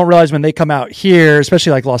people don't realize when they come out here,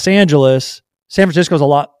 especially like Los Angeles. San Francisco's a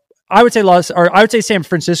lot. I would say San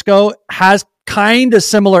Francisco has kind of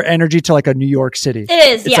similar energy to like a New York City. It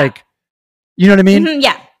is. It's like, you know what I mean? Mm-hmm,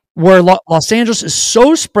 yeah. Where Los Angeles is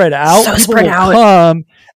so spread out, people will come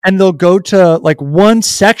and they'll go to like one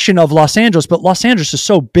section of Los Angeles, but Los Angeles is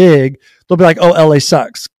so big, they'll be like, oh, LA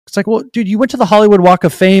sucks. It's like, well, dude, you went to the Hollywood Walk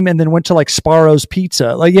of Fame and then went to like Sparrow's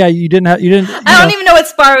Pizza. Like, yeah, you didn't. I don't even know what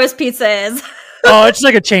Sparrow's Pizza is. Oh, it's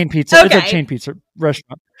like a chain pizza. Okay. It's a chain pizza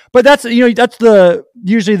restaurant. But that's, that's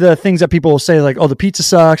usually the things that people will say, like, oh, the pizza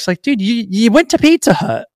sucks. Like, dude, you went to Pizza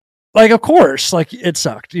Hut. Like, of course, like it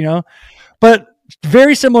sucked, but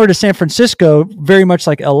very similar to San Francisco, very much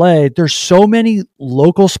like LA, there's so many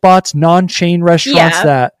local spots, non-chain restaurants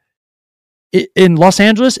that in Los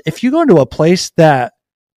Angeles, if you go into a place that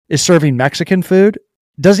is serving Mexican food,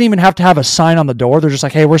 doesn't even have to have a sign on the door. They're just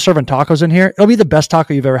like, hey, we're serving tacos in here. It'll be the best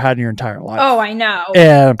taco you've ever had in your entire life. Oh, I know.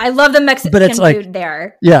 I love the Mexican food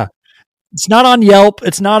there. Yeah. It's not on Yelp.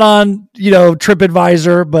 It's not on,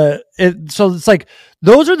 TripAdvisor, but so it's like,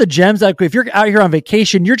 those are the gems that if you're out here on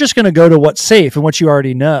vacation, you're just going to go to what's safe and what you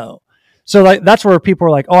already know. So like, that's where people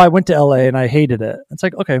are like, oh, I went to LA and I hated it. It's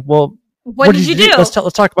like, okay, well, what did you do? Let's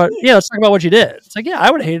talk about what you did. It's like, yeah, I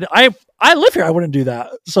would hate it. I live here. I wouldn't do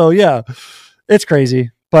that. So yeah, it's crazy,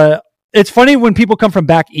 but it's funny when people come from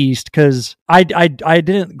back east. Cause I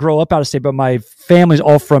didn't grow up out of state, but my family's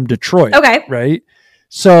all from Detroit. Okay. Right.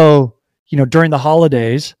 So, during the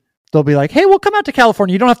holidays, they'll be like, hey, we'll come out to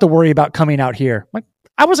California. You don't have to worry about coming out here. I'm like,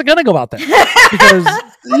 I wasn't going to go out there because,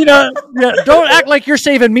 don't act like you're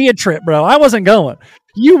saving me a trip, bro. I wasn't going.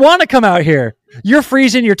 You want to come out here. You're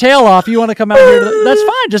freezing your tail off. You want to come out here. That's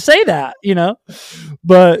fine. Just say that,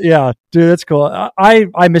 But yeah, dude, that's cool.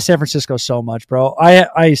 I miss San Francisco so much, bro.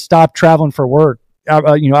 I stopped traveling for work,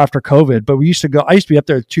 after COVID, but I used to be up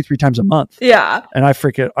there 2-3 times a month. Yeah. And I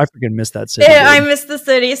freaking miss that city. Yeah, I miss the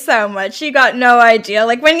city so much. You got no idea.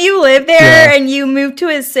 Like when you live there and you move to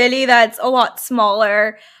a city that's a lot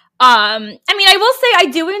smaller. I will say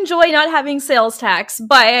I do enjoy not having sales tax,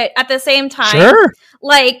 but at the same time,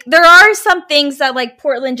 like there are some things that like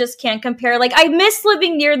Portland just can't compare. Like I miss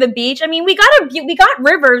living near the beach. I mean, we got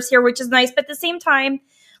rivers here, which is nice, but at the same time,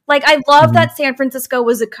 like I love that San Francisco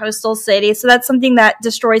was a coastal city, so that's something that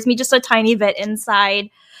destroys me just a tiny bit inside.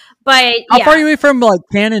 But how far are you away from like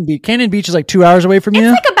Cannon Beach? Cannon Beach is like 2 hours away from you.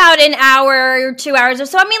 It's like about an hour or 2 hours or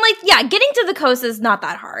so. I mean, like getting to the coast is not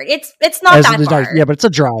that hard. It's not that far. Yeah, but it's a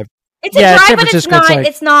drive. It's a drive, but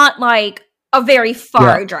it's not like a very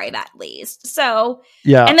far drive at least. So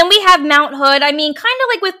yeah, and then we have Mount Hood. I mean, kind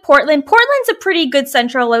of like with Portland. Portland's a pretty good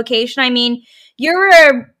central location. I mean, you're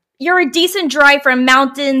a decent drive from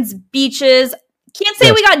mountains, beaches. Can't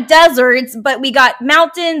say we got deserts, but we got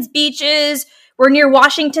mountains, beaches. We're near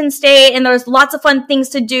Washington State, and there's lots of fun things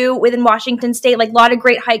to do within Washington State, like a lot of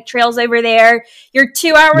great hike trails over there. You're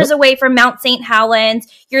 2 hours away from Mount St. Helens.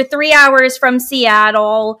 You're 3 hours from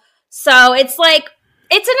Seattle. So it's like,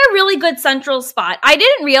 it's in a really good central spot. I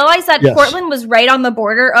didn't realize that Portland was right on the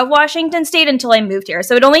border of Washington State until I moved here.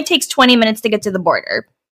 So it only takes 20 minutes to get to the border.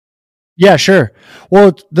 Yeah, sure.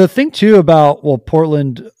 Well, the thing too about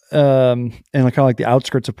Portland and kind of like the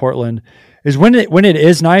outskirts of Portland is when it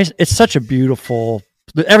is nice, it's such a beautiful.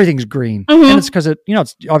 Everything's green, and it's because it's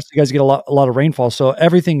obviously you guys get a lot of rainfall, so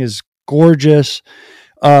everything is gorgeous,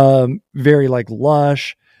 very like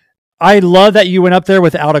lush. I love that you went up there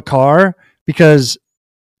without a car because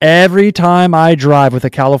every time I drive with a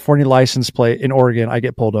California license plate in Oregon, I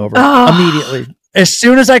get pulled over immediately. As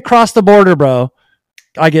soon as I cross the border, bro,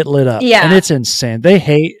 I get lit up. Yeah. And it's insane. They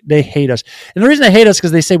hate us. And the reason they hate us is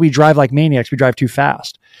because they say we drive like maniacs. We drive too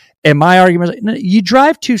fast. And my argument is like, no, you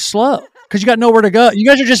drive too slow because you got nowhere to go. You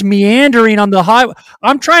guys are just meandering on the highway.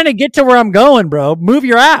 I'm trying to get to where I'm going, bro. Move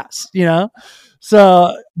your ass,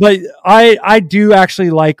 So, but I do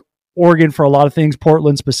actually like Oregon for a lot of things,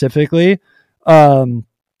 Portland specifically.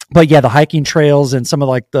 But yeah, the hiking trails and some of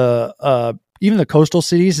like the even the coastal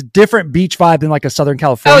cities, different beach vibe than like a Southern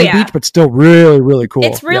California beach, but still really, really cool.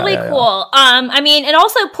 It's really cool. And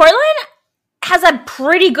also Portland has a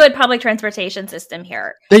pretty good public transportation system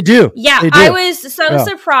here. They do. Yeah, I was so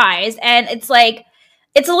surprised. And it's like,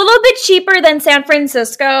 it's a little bit cheaper than San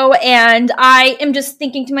Francisco. And I am just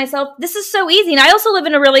thinking to myself, this is so easy. And I also live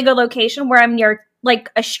in a really good location where I'm near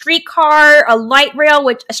like a streetcar, a light rail,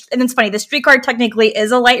 and it's funny, the streetcar technically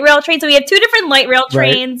is a light rail train. So we have two different light rail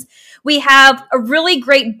trains. We have a really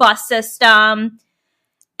great bus system.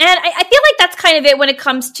 And I feel like that's kind of it when it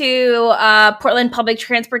comes to Portland public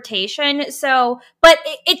transportation. So, but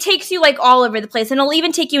it takes you like all over the place, and it'll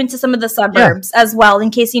even take you into some of the suburbs as well in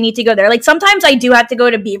case you need to go there. Like sometimes I do have to go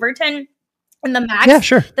to Beaverton, and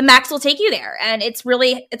the Max will take you there, and it's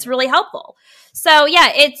really helpful. So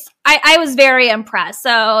yeah, I was very impressed.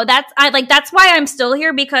 So that's why I'm still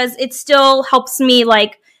here, because it still helps me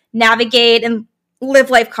like navigate and live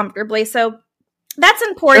life comfortably. So that's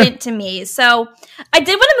important to me. So I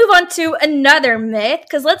did want to move on to another myth,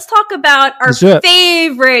 because let's talk about our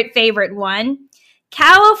favorite one.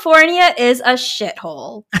 California is a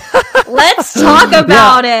shithole. Let's talk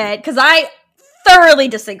about it, because I thoroughly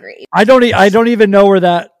disagree. I don't even know where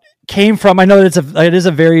that came from. I know that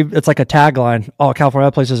it's like a tagline. Oh, California,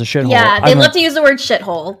 that place is a shithole. Yeah, they love to use the word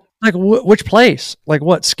shithole. Like which place? Like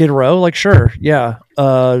what? Skid Row? Like sure, yeah.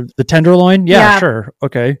 The Tenderloin? Yeah, sure.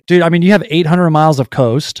 Okay, dude. I mean, you have 800 miles of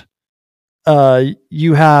coast.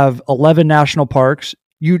 You have 11 national parks.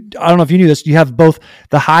 I don't know if you knew this. You have both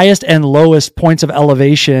the highest and lowest points of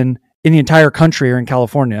elevation in the entire country are in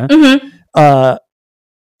California. Mm-hmm.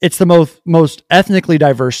 It's the most ethnically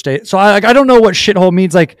diverse state. So I don't know what shithole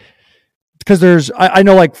means. Like, because I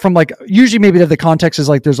know like from like usually maybe the context is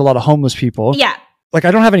like there's a lot of homeless people. Yeah. Like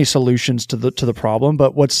I don't have any solutions to the problem,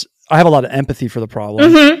 but I have a lot of empathy for the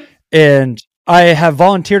problem. Mm-hmm. And I have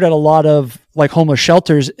volunteered at a lot of like homeless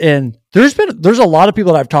shelters, and there's a lot of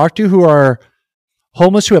people that I've talked to who are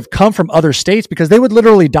homeless who have come from other states because they would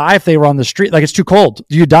literally die if they were on the street. Like it's too cold.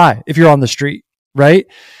 You die if you're on the street. Right.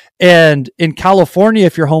 And in California,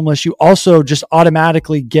 if you're homeless, you also just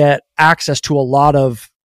automatically get access to a lot of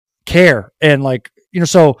care. And like,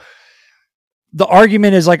 so the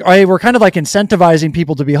argument is like, hey, we're kind of like incentivizing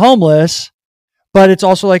people to be homeless, but it's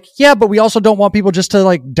also like, yeah, but we also don't want people just to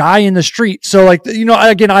like die in the street. So like, you know,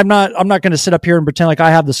 again, I'm not going to sit up here and pretend like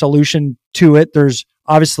I have the solution to it. There's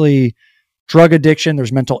obviously drug addiction,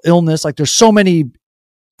 there's mental illness, like there's so many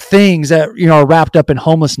things that, you know, are wrapped up in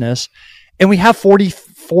homelessness, and we have 40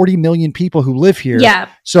 million people who live here. Yeah.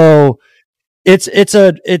 So it's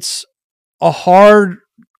a hard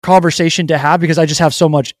conversation to have because I just have so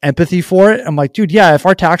much empathy for it. I'm like, dude, yeah, if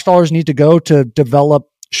our tax dollars need to go to develop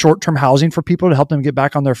short-term housing for people to help them get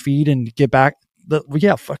back on their feet and get back,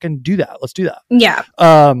 yeah, fucking do that. Let's do that. Yeah.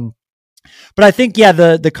 But I think, yeah,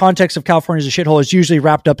 the context of California as a shithole is usually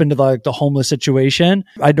wrapped up into the homeless situation.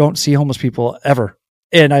 I don't see homeless people ever.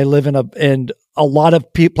 And I live in a lot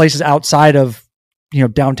of places outside of, you know,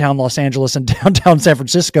 downtown Los Angeles and downtown San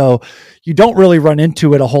Francisco. You don't really run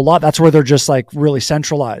into it a whole lot. That's where they're just like really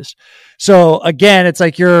centralized. So again, it's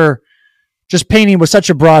like you're just painting with such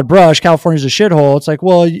a broad brush. California's a shithole. It's like,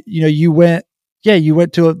 well, you know, you went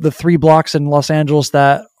to the 3 blocks in Los Angeles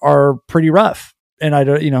that are pretty rough. And I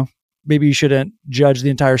don't, you know, maybe you shouldn't judge the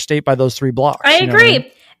entire state by those 3 blocks. I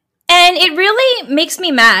agree. And it really makes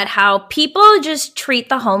me mad how people just treat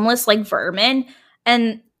the homeless like vermin.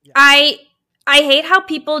 And I hate how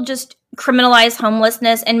people just criminalize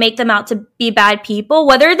homelessness and make them out to be bad people,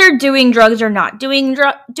 whether they're doing drugs or not doing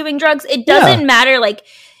drugs. It doesn't matter. Like,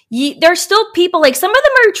 there's still people, like some of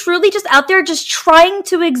them are truly just out there just trying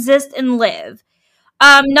to exist and live.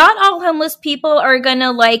 Not all homeless people are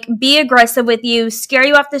gonna like be aggressive with you, scare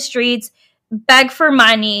you off the streets, beg for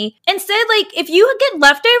money. Instead, like, if you get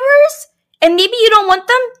leftovers and maybe you don't want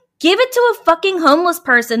them, give it to a fucking homeless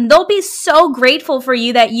person. They'll be so grateful for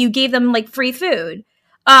you that you gave them like free food.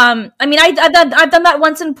 I mean, I've done that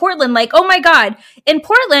once in Portland. Like, oh my God, in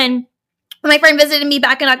Portland, when my friend visited me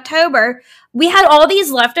back in October, we had all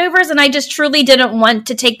these leftovers and I just truly didn't want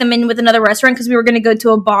to take them in with another restaurant because we were going to go to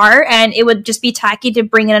a bar and it would just be tacky to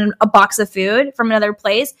bring in a box of food from another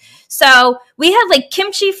place. So we had like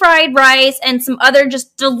kimchi fried rice and some other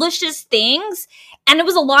just delicious things. And it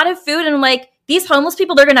was a lot of food. And I'm like, these homeless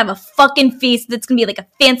people, they're going to have a fucking feast that's going to be like a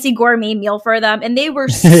fancy gourmet meal for them. And they were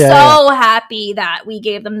so happy that we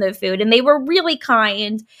gave them the food and they were really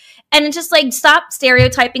kind. And it's just like, stop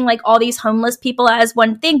stereotyping like all these homeless people as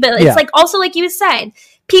one thing. But it's like also, like you said,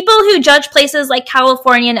 people who judge places like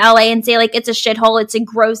California and LA and say like it's a shithole, it's a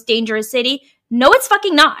gross, dangerous city. No, it's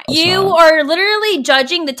fucking not. You are literally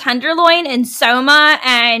judging the Tenderloin and Soma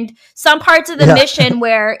and some parts of the Mission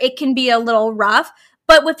where it can be a little rough.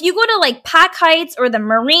 But if you go to like Pack Heights or the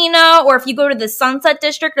Marina, or if you go to the Sunset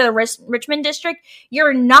District or the Richmond District,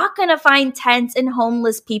 you're not going to find tents and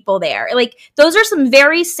homeless people there. Like, those are some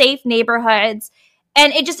very safe neighborhoods.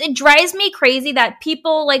 And it drives me crazy that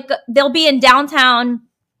people, like, they'll be in downtown,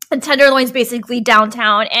 and Tenderloin's basically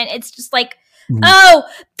downtown, and it's just like, oh,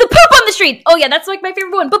 the poop on the street. Oh yeah, that's like my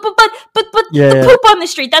favorite one. But the poop on the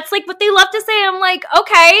street. That's like what they love to say. I'm like,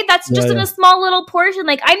 okay, that's just in a small little portion.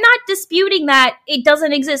 Like, I'm not disputing that it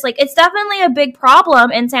doesn't exist. Like, it's definitely a big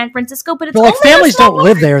problem in San Francisco, but it's like families don't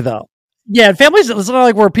live there though. Yeah, families. It's not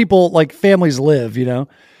like where people like families live. You know,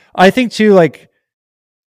 I think too. Like,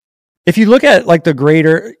 if you look at like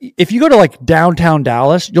if you go to like downtown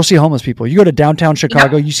Dallas, you'll see homeless people. You go to downtown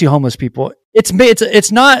Chicago, you see homeless people.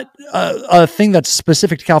 It's not a thing that's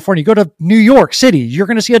specific to California. You go to New York City, you're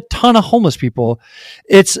going to see a ton of homeless people.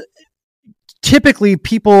 It's typically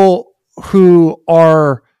people who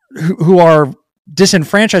are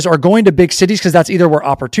disenfranchised are going to big cities because that's either where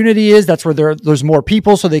opportunity is, that's where there's more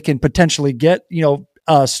people, so they can potentially get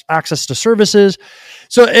access to services.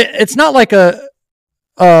 So it's not like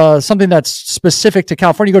something that's specific to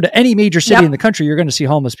California. You go to any major city in the country, you're going to see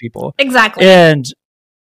homeless people. Exactly. And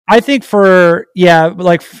I think for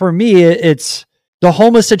me, it's the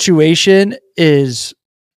homeless situation it's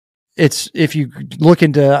if you look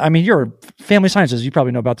into, I mean, you're family sciences, you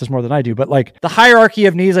probably know about this more than I do, but like the hierarchy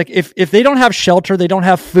of needs, like if they don't have shelter, they don't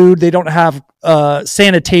have food, they don't have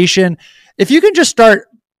sanitation. If you can just start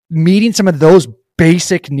meeting some of those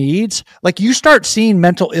basic needs, like you start seeing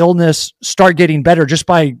mental illness start getting better just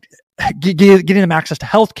by getting them access to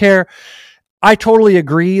healthcare. I totally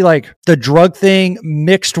agree. Like the drug thing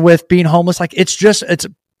mixed with being homeless, like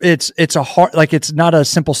it's a hard, like it's not a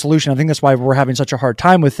simple solution. I think that's why we're having such a hard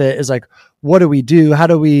time with it, is like, what do we do? How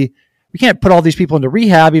do we can't put all these people into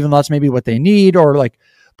rehab, even though that's maybe what they need, or like,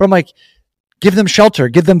 but I'm like, give them shelter,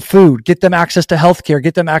 give them food, get them access to healthcare,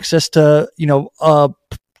 get them access to,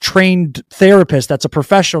 trained therapist that's a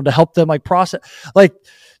professional to help them like process. Like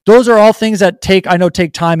those are all things that take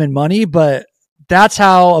time and money, but that's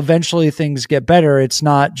how eventually things get better. It's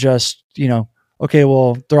not just, okay,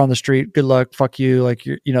 well, they're on the street. Good luck. Fuck you. Like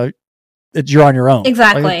you're on your own.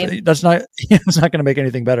 Exactly. Like, that's not, it's not going to make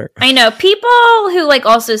anything better. I know people who like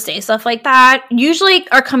also say stuff like that usually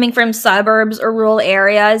are coming from suburbs or rural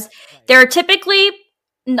areas. They're typically,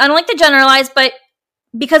 I don't like to generalize, but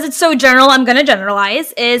because it's so general, I'm going to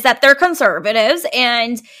generalize, is that they're conservatives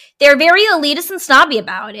and they're very elitist and snobby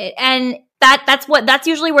about it. And that's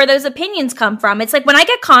usually where those opinions come from. It's like when I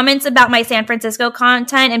get comments about my San Francisco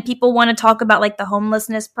content and people want to talk about like the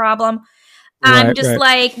homelessness problem, I'm just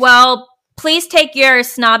like, well, please take your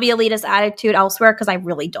snobby elitist attitude elsewhere because I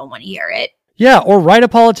really don't want to hear it. Yeah, or write a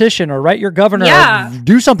politician or write your governor. Yeah.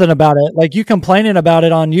 Do something about it. Like you complaining about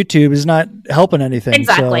it on YouTube is not helping anything.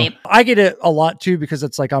 Exactly. So I get it a lot too because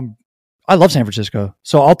it's like I love San Francisco.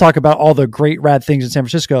 So I'll talk about all the great rad things in San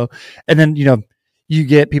Francisco. And then, you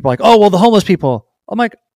get people like, oh, well, the homeless people. I'm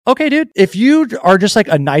like, okay, dude, if you are just like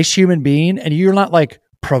a nice human being and you're not like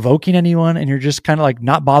provoking anyone and you're just kind of like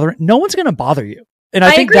not bothering, no one's going to bother you. And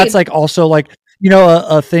I think agree. that's like also like,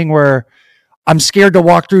 a thing where I'm scared to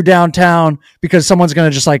walk through downtown because someone's going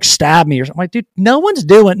to just like stab me or something. I'm like, dude, no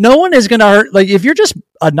one is going to hurt. Like if you're just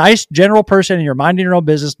a nice general person and you're minding your own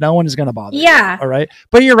business, no one is going to bother you. All right.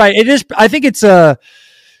 But you're right. It is. I think it's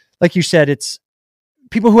like you said, it's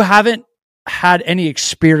people who haven't had any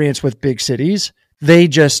experience with big cities.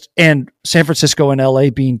 And San Francisco and LA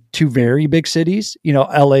being two very big cities,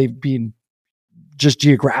 LA being just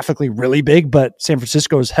geographically really big, but San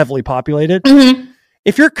Francisco is heavily populated. Mm-hmm.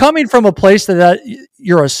 If you're coming from a place that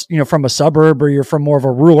you're from a suburb or you're from more of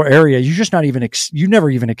a rural area, you just not even you never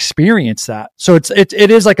even experienced that. So it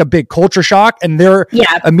is like a big culture shock, and their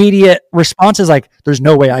immediate response is like, "There's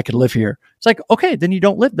no way I could live here." It's like, okay, then you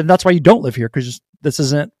don't live. Then that's why you don't live here because this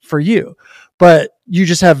isn't for you. But you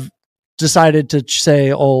just have decided to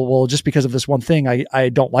say, "Oh, well, just because of this one thing, I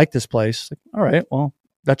don't like this place." Like, all right, well.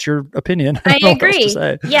 That's your opinion. I agree.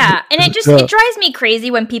 Yeah. And it drives me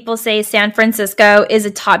crazy when people say San Francisco is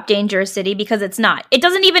a top dangerous city because it's not. It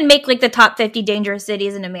doesn't even make like the top 50 dangerous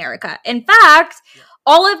cities in America. In fact,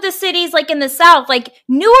 all of the cities like in the South, like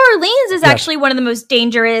New Orleans is actually one of the most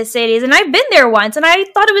dangerous cities. And I've been there once and I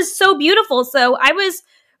thought it was so beautiful. So I was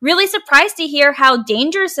really surprised to hear how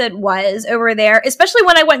dangerous it was over there, especially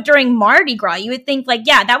when I went during Mardi Gras. You would think like,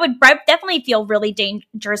 yeah, that would definitely feel really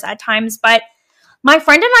dangerous at times. But my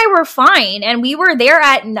friend and I were fine, and we were there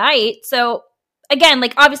at night. So again,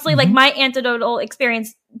 like obviously, like my anecdotal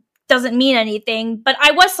experience doesn't mean anything, but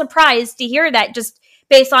I was surprised to hear that just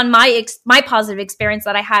based on my positive experience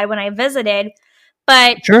that I had when I visited.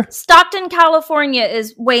 But Stockton, California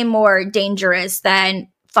is way more dangerous than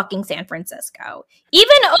fucking San Francisco.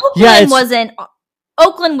 Even Oakland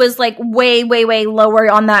Oakland was like way, way, way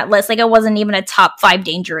lower on that list. Like it wasn't even a top 5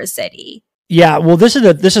 dangerous city. Yeah, well, this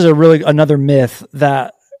is a really another myth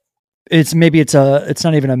that it's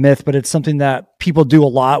not even a myth, but it's something that people do a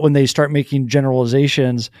lot when they start making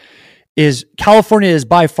generalizations. Is California is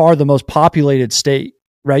by far the most populated state,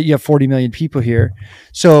 right? You have 40 million people here,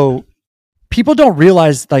 so people don't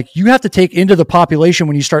realize like you have to take into the population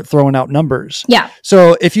when you start throwing out numbers. Yeah.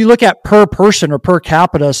 So if you look at per person or per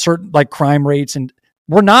capita, certain like crime rates, and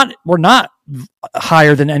we're not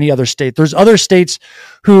higher than any other state. There's other states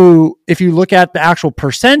who, if you look at the actual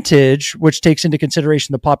percentage, which takes into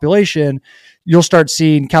consideration the population, you'll start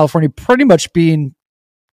seeing California pretty much being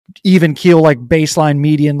even keel, like baseline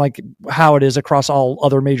median, like how it is across all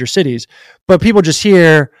other major cities. But people just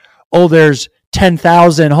hear, oh, there's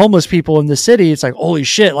 10,000 homeless people in the city. It's like, holy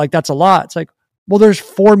shit, like that's a lot. It's like, well, there's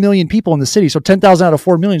 4 million people in the city. So 10,000 out of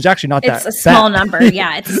 4 million is actually not that bad. It's a small number.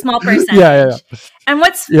 Yeah. It's a small percentage. Yeah. And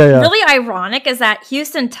what's really ironic is that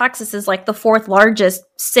Houston, Texas is like the 4th largest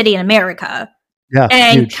city in America. Yeah.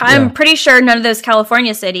 And huge, I'm pretty sure none of those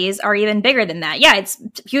California cities are even bigger than that. Yeah.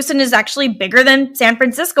 Houston is actually bigger than San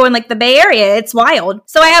Francisco and like the Bay Area. It's wild.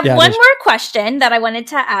 So I have one more question that I wanted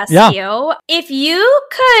to ask you. If you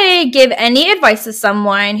could give any advice to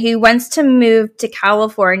someone who wants to move to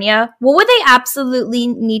California, what would they absolutely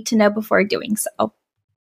need to know before doing so?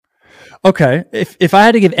 Okay. If I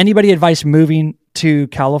had to give anybody advice moving to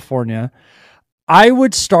California, I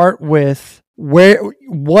would start with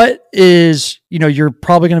what is, you're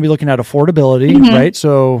probably going to be looking at affordability, right?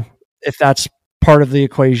 So if that's part of the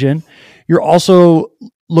equation, you're also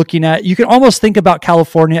looking at, you can almost think about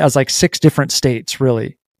California as like 6 different states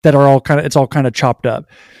really that are it's all kind of chopped up.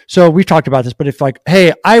 So we've talked about this, but if like,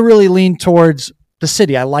 hey, I really lean towards the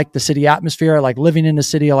city. I like the city atmosphere. I like living in the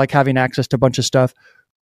city. I like having access to a bunch of stuff.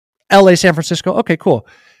 LA, San Francisco. Okay, cool.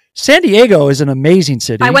 San Diego is an amazing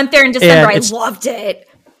city. I went there in December. I loved it.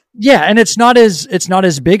 Yeah, and it's not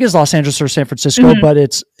as big as Los Angeles or San Francisco, but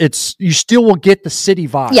it's you still will get the city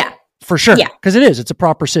vibe for sure. Yeah. Because it is. It's a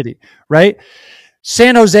proper city, right?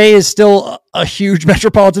 San Jose is still a huge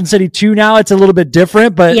metropolitan city too now. It's a little bit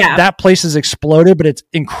different, but that place has exploded, but it's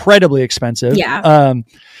incredibly expensive. Yeah.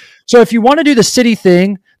 So if you want to do the city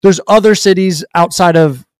thing, there's other cities outside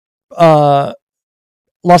of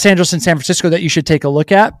Los Angeles and San Francisco that you should take a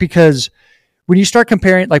look at, because when you start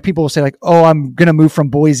comparing, like people will say like, oh, I'm going to move from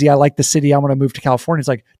Boise. I like the city. I want to move to California. It's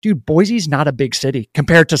like, dude, Boise's not a big city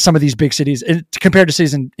compared to some of these big cities, compared to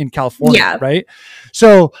cities in California. Right.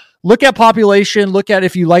 So look at population, look at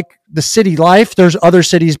if you like the city life, there's other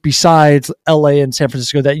cities besides LA and San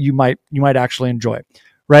Francisco that you might actually enjoy.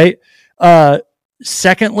 Right.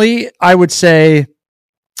 Secondly, I would say,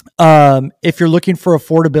 if you're looking for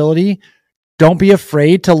affordability, don't be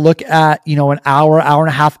afraid to look at, an hour and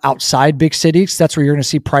a half outside big cities. That's where you're going to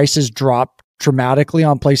see prices drop dramatically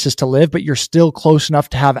on places to live, but you're still close enough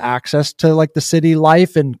to have access to like the city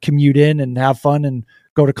life and commute in and have fun and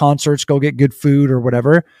go to concerts, go get good food or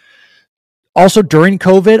whatever. Also during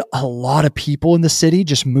COVID, a lot of people in the city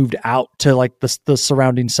just moved out to like the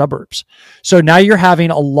surrounding suburbs. So now you're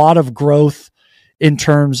having a lot of growth in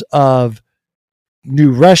terms of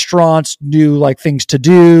new restaurants, new like things to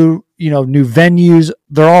do, new venues.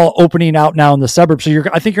 They're all opening out now in the suburbs. So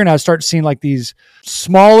I think you're going to start seeing like these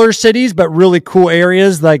smaller cities, but really cool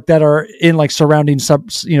areas like that are in like surrounding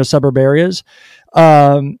suburb areas.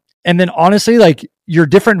 And then honestly, like your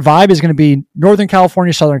different vibe is going to be Northern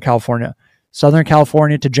California, Southern California. Southern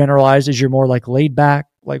California, to generalize, is you're more like laid back,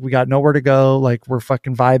 like we got nowhere to go, like we're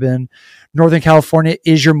fucking vibing. Northern California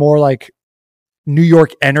is your more like New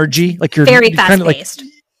York energy, like you're very fast kind of paced,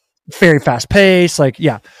 like very fast paced, like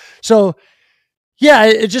yeah. So yeah,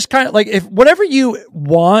 it's just kind of like if whatever you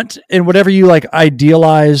want and whatever you like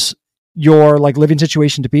idealize your like living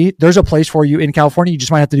situation to be, there's a place for you in California. You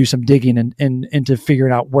just might have to do some digging and into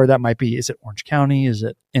figuring out where that might be. Is it Orange County? Is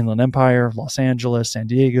it Inland Empire, Los Angeles, San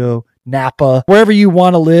Diego, Napa, wherever you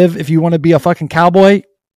want to live? If you want to be a fucking cowboy,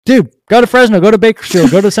 dude, go to Fresno, go to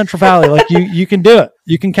Bakersfield, go to Central Valley. Like you can do it.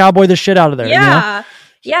 You can cowboy the shit out of there. Yeah.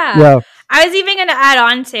 Yeah. I was even going to add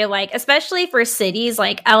on to like, especially for cities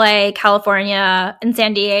like LA, California, and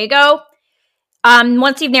San Diego.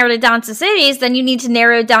 Once you've narrowed it down to cities, then you need to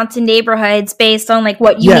narrow it down to neighborhoods based on like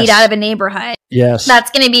what you need out of a neighborhood. Yes. That's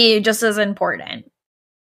going to be just as important.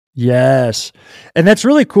 Yes. And that's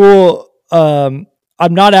really cool. I'm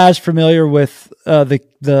not as familiar with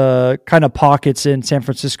the kind of pockets in San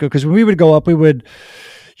Francisco, because when we would go up, we would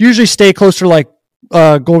usually stay closer to like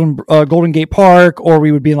Golden Gate Park, or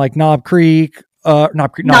we would be in like Knob Creek.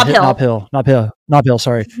 Knob Hill.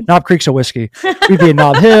 Sorry. Knob Creek's a whiskey. We'd be in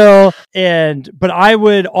Knob Hill. But I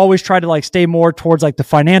would always try to like stay more towards like the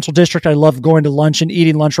financial district. I love going to lunch and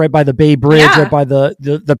eating lunch right by the Bay Bridge, right by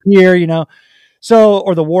the pier, so,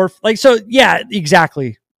 or the wharf. Like, so yeah,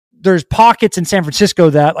 exactly. There's pockets in San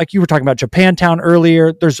Francisco that, like you were talking about Japantown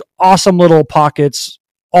earlier, there's awesome little pockets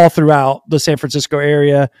all throughout the San Francisco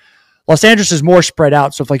area. Los Angeles is more spread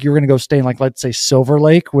out. So if like you were going to go stay in like, let's say Silver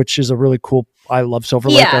Lake, which is a really cool, I love Silver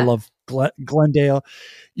Lake. I love Glendale.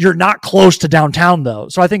 You're not close to downtown though.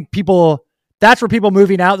 So I think that's where people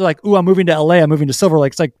moving out, they're like, ooh, I'm moving to LA. I'm moving to Silver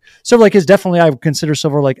Lake. It's like Silver Lake is definitely, I would consider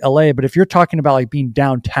Silver Lake LA. But if you're talking about like being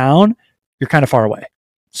downtown, you're kind of far away.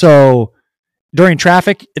 So during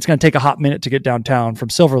traffic, it's going to take a hot minute to get downtown from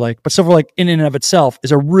Silver Lake. But Silver Lake in and of itself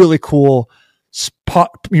is a really cool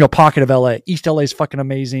pocket of LA. East LA is fucking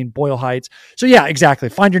amazing. Boyle Heights. So yeah, exactly.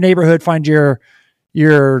 Find your neighborhood, find your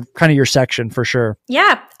kind of your section for sure.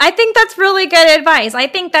 Yeah, I think that's really good advice. I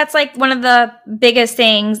think that's like one of the biggest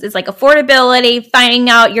things is like affordability, finding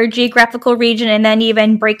out your geographical region, and then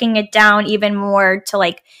even breaking it down even more to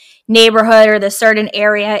like neighborhood or the certain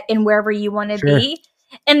area in wherever you want to be.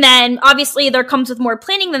 And then obviously there comes with more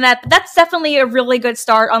planning than that, but that's definitely a really good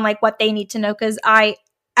start on like what they need to know, because I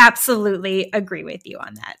absolutely agree with you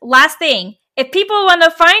on that. Last thing, if people want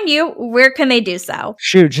to find you, where can they do so?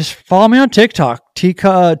 Shoot, just follow me on TikTok,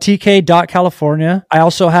 tk.california. I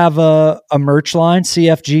also have a merch line,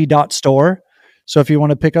 cfg.store. So if you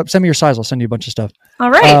want to pick up, send me your size. I'll send you a bunch of stuff.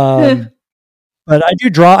 All right. But I do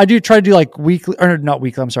try to do like weekly, or not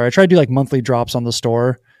weekly, I'm sorry. I try to do like monthly drops on the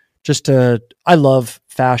store I love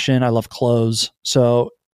fashion. I love clothes.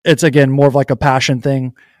 So it's again, more of like a passion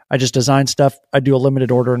thing. I just design stuff. I do a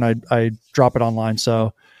limited order and I drop it online.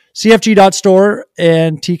 So cfg.store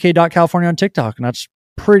and tk.california on TikTok. And that's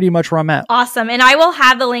pretty much where I'm at. Awesome. And I will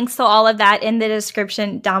have the links to all of that in the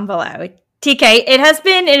description down below. TK, it has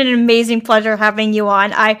been an amazing pleasure having you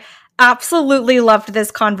on. I absolutely loved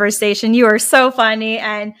this conversation. You are so funny,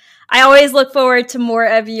 and I always look forward to more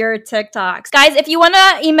of your TikToks. Guys, if you want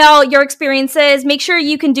to email your experiences, make sure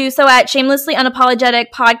you can do so at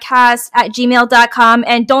shamelesslyunapologeticpodcast@gmail.com.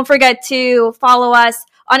 And don't forget to follow us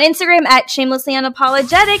on Instagram at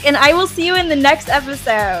shamelesslyunapologetic. And I will see you in the next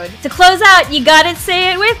episode. To close out, you gotta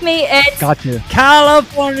say it with me. It's Got to.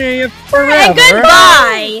 California forever. and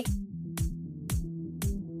goodbye.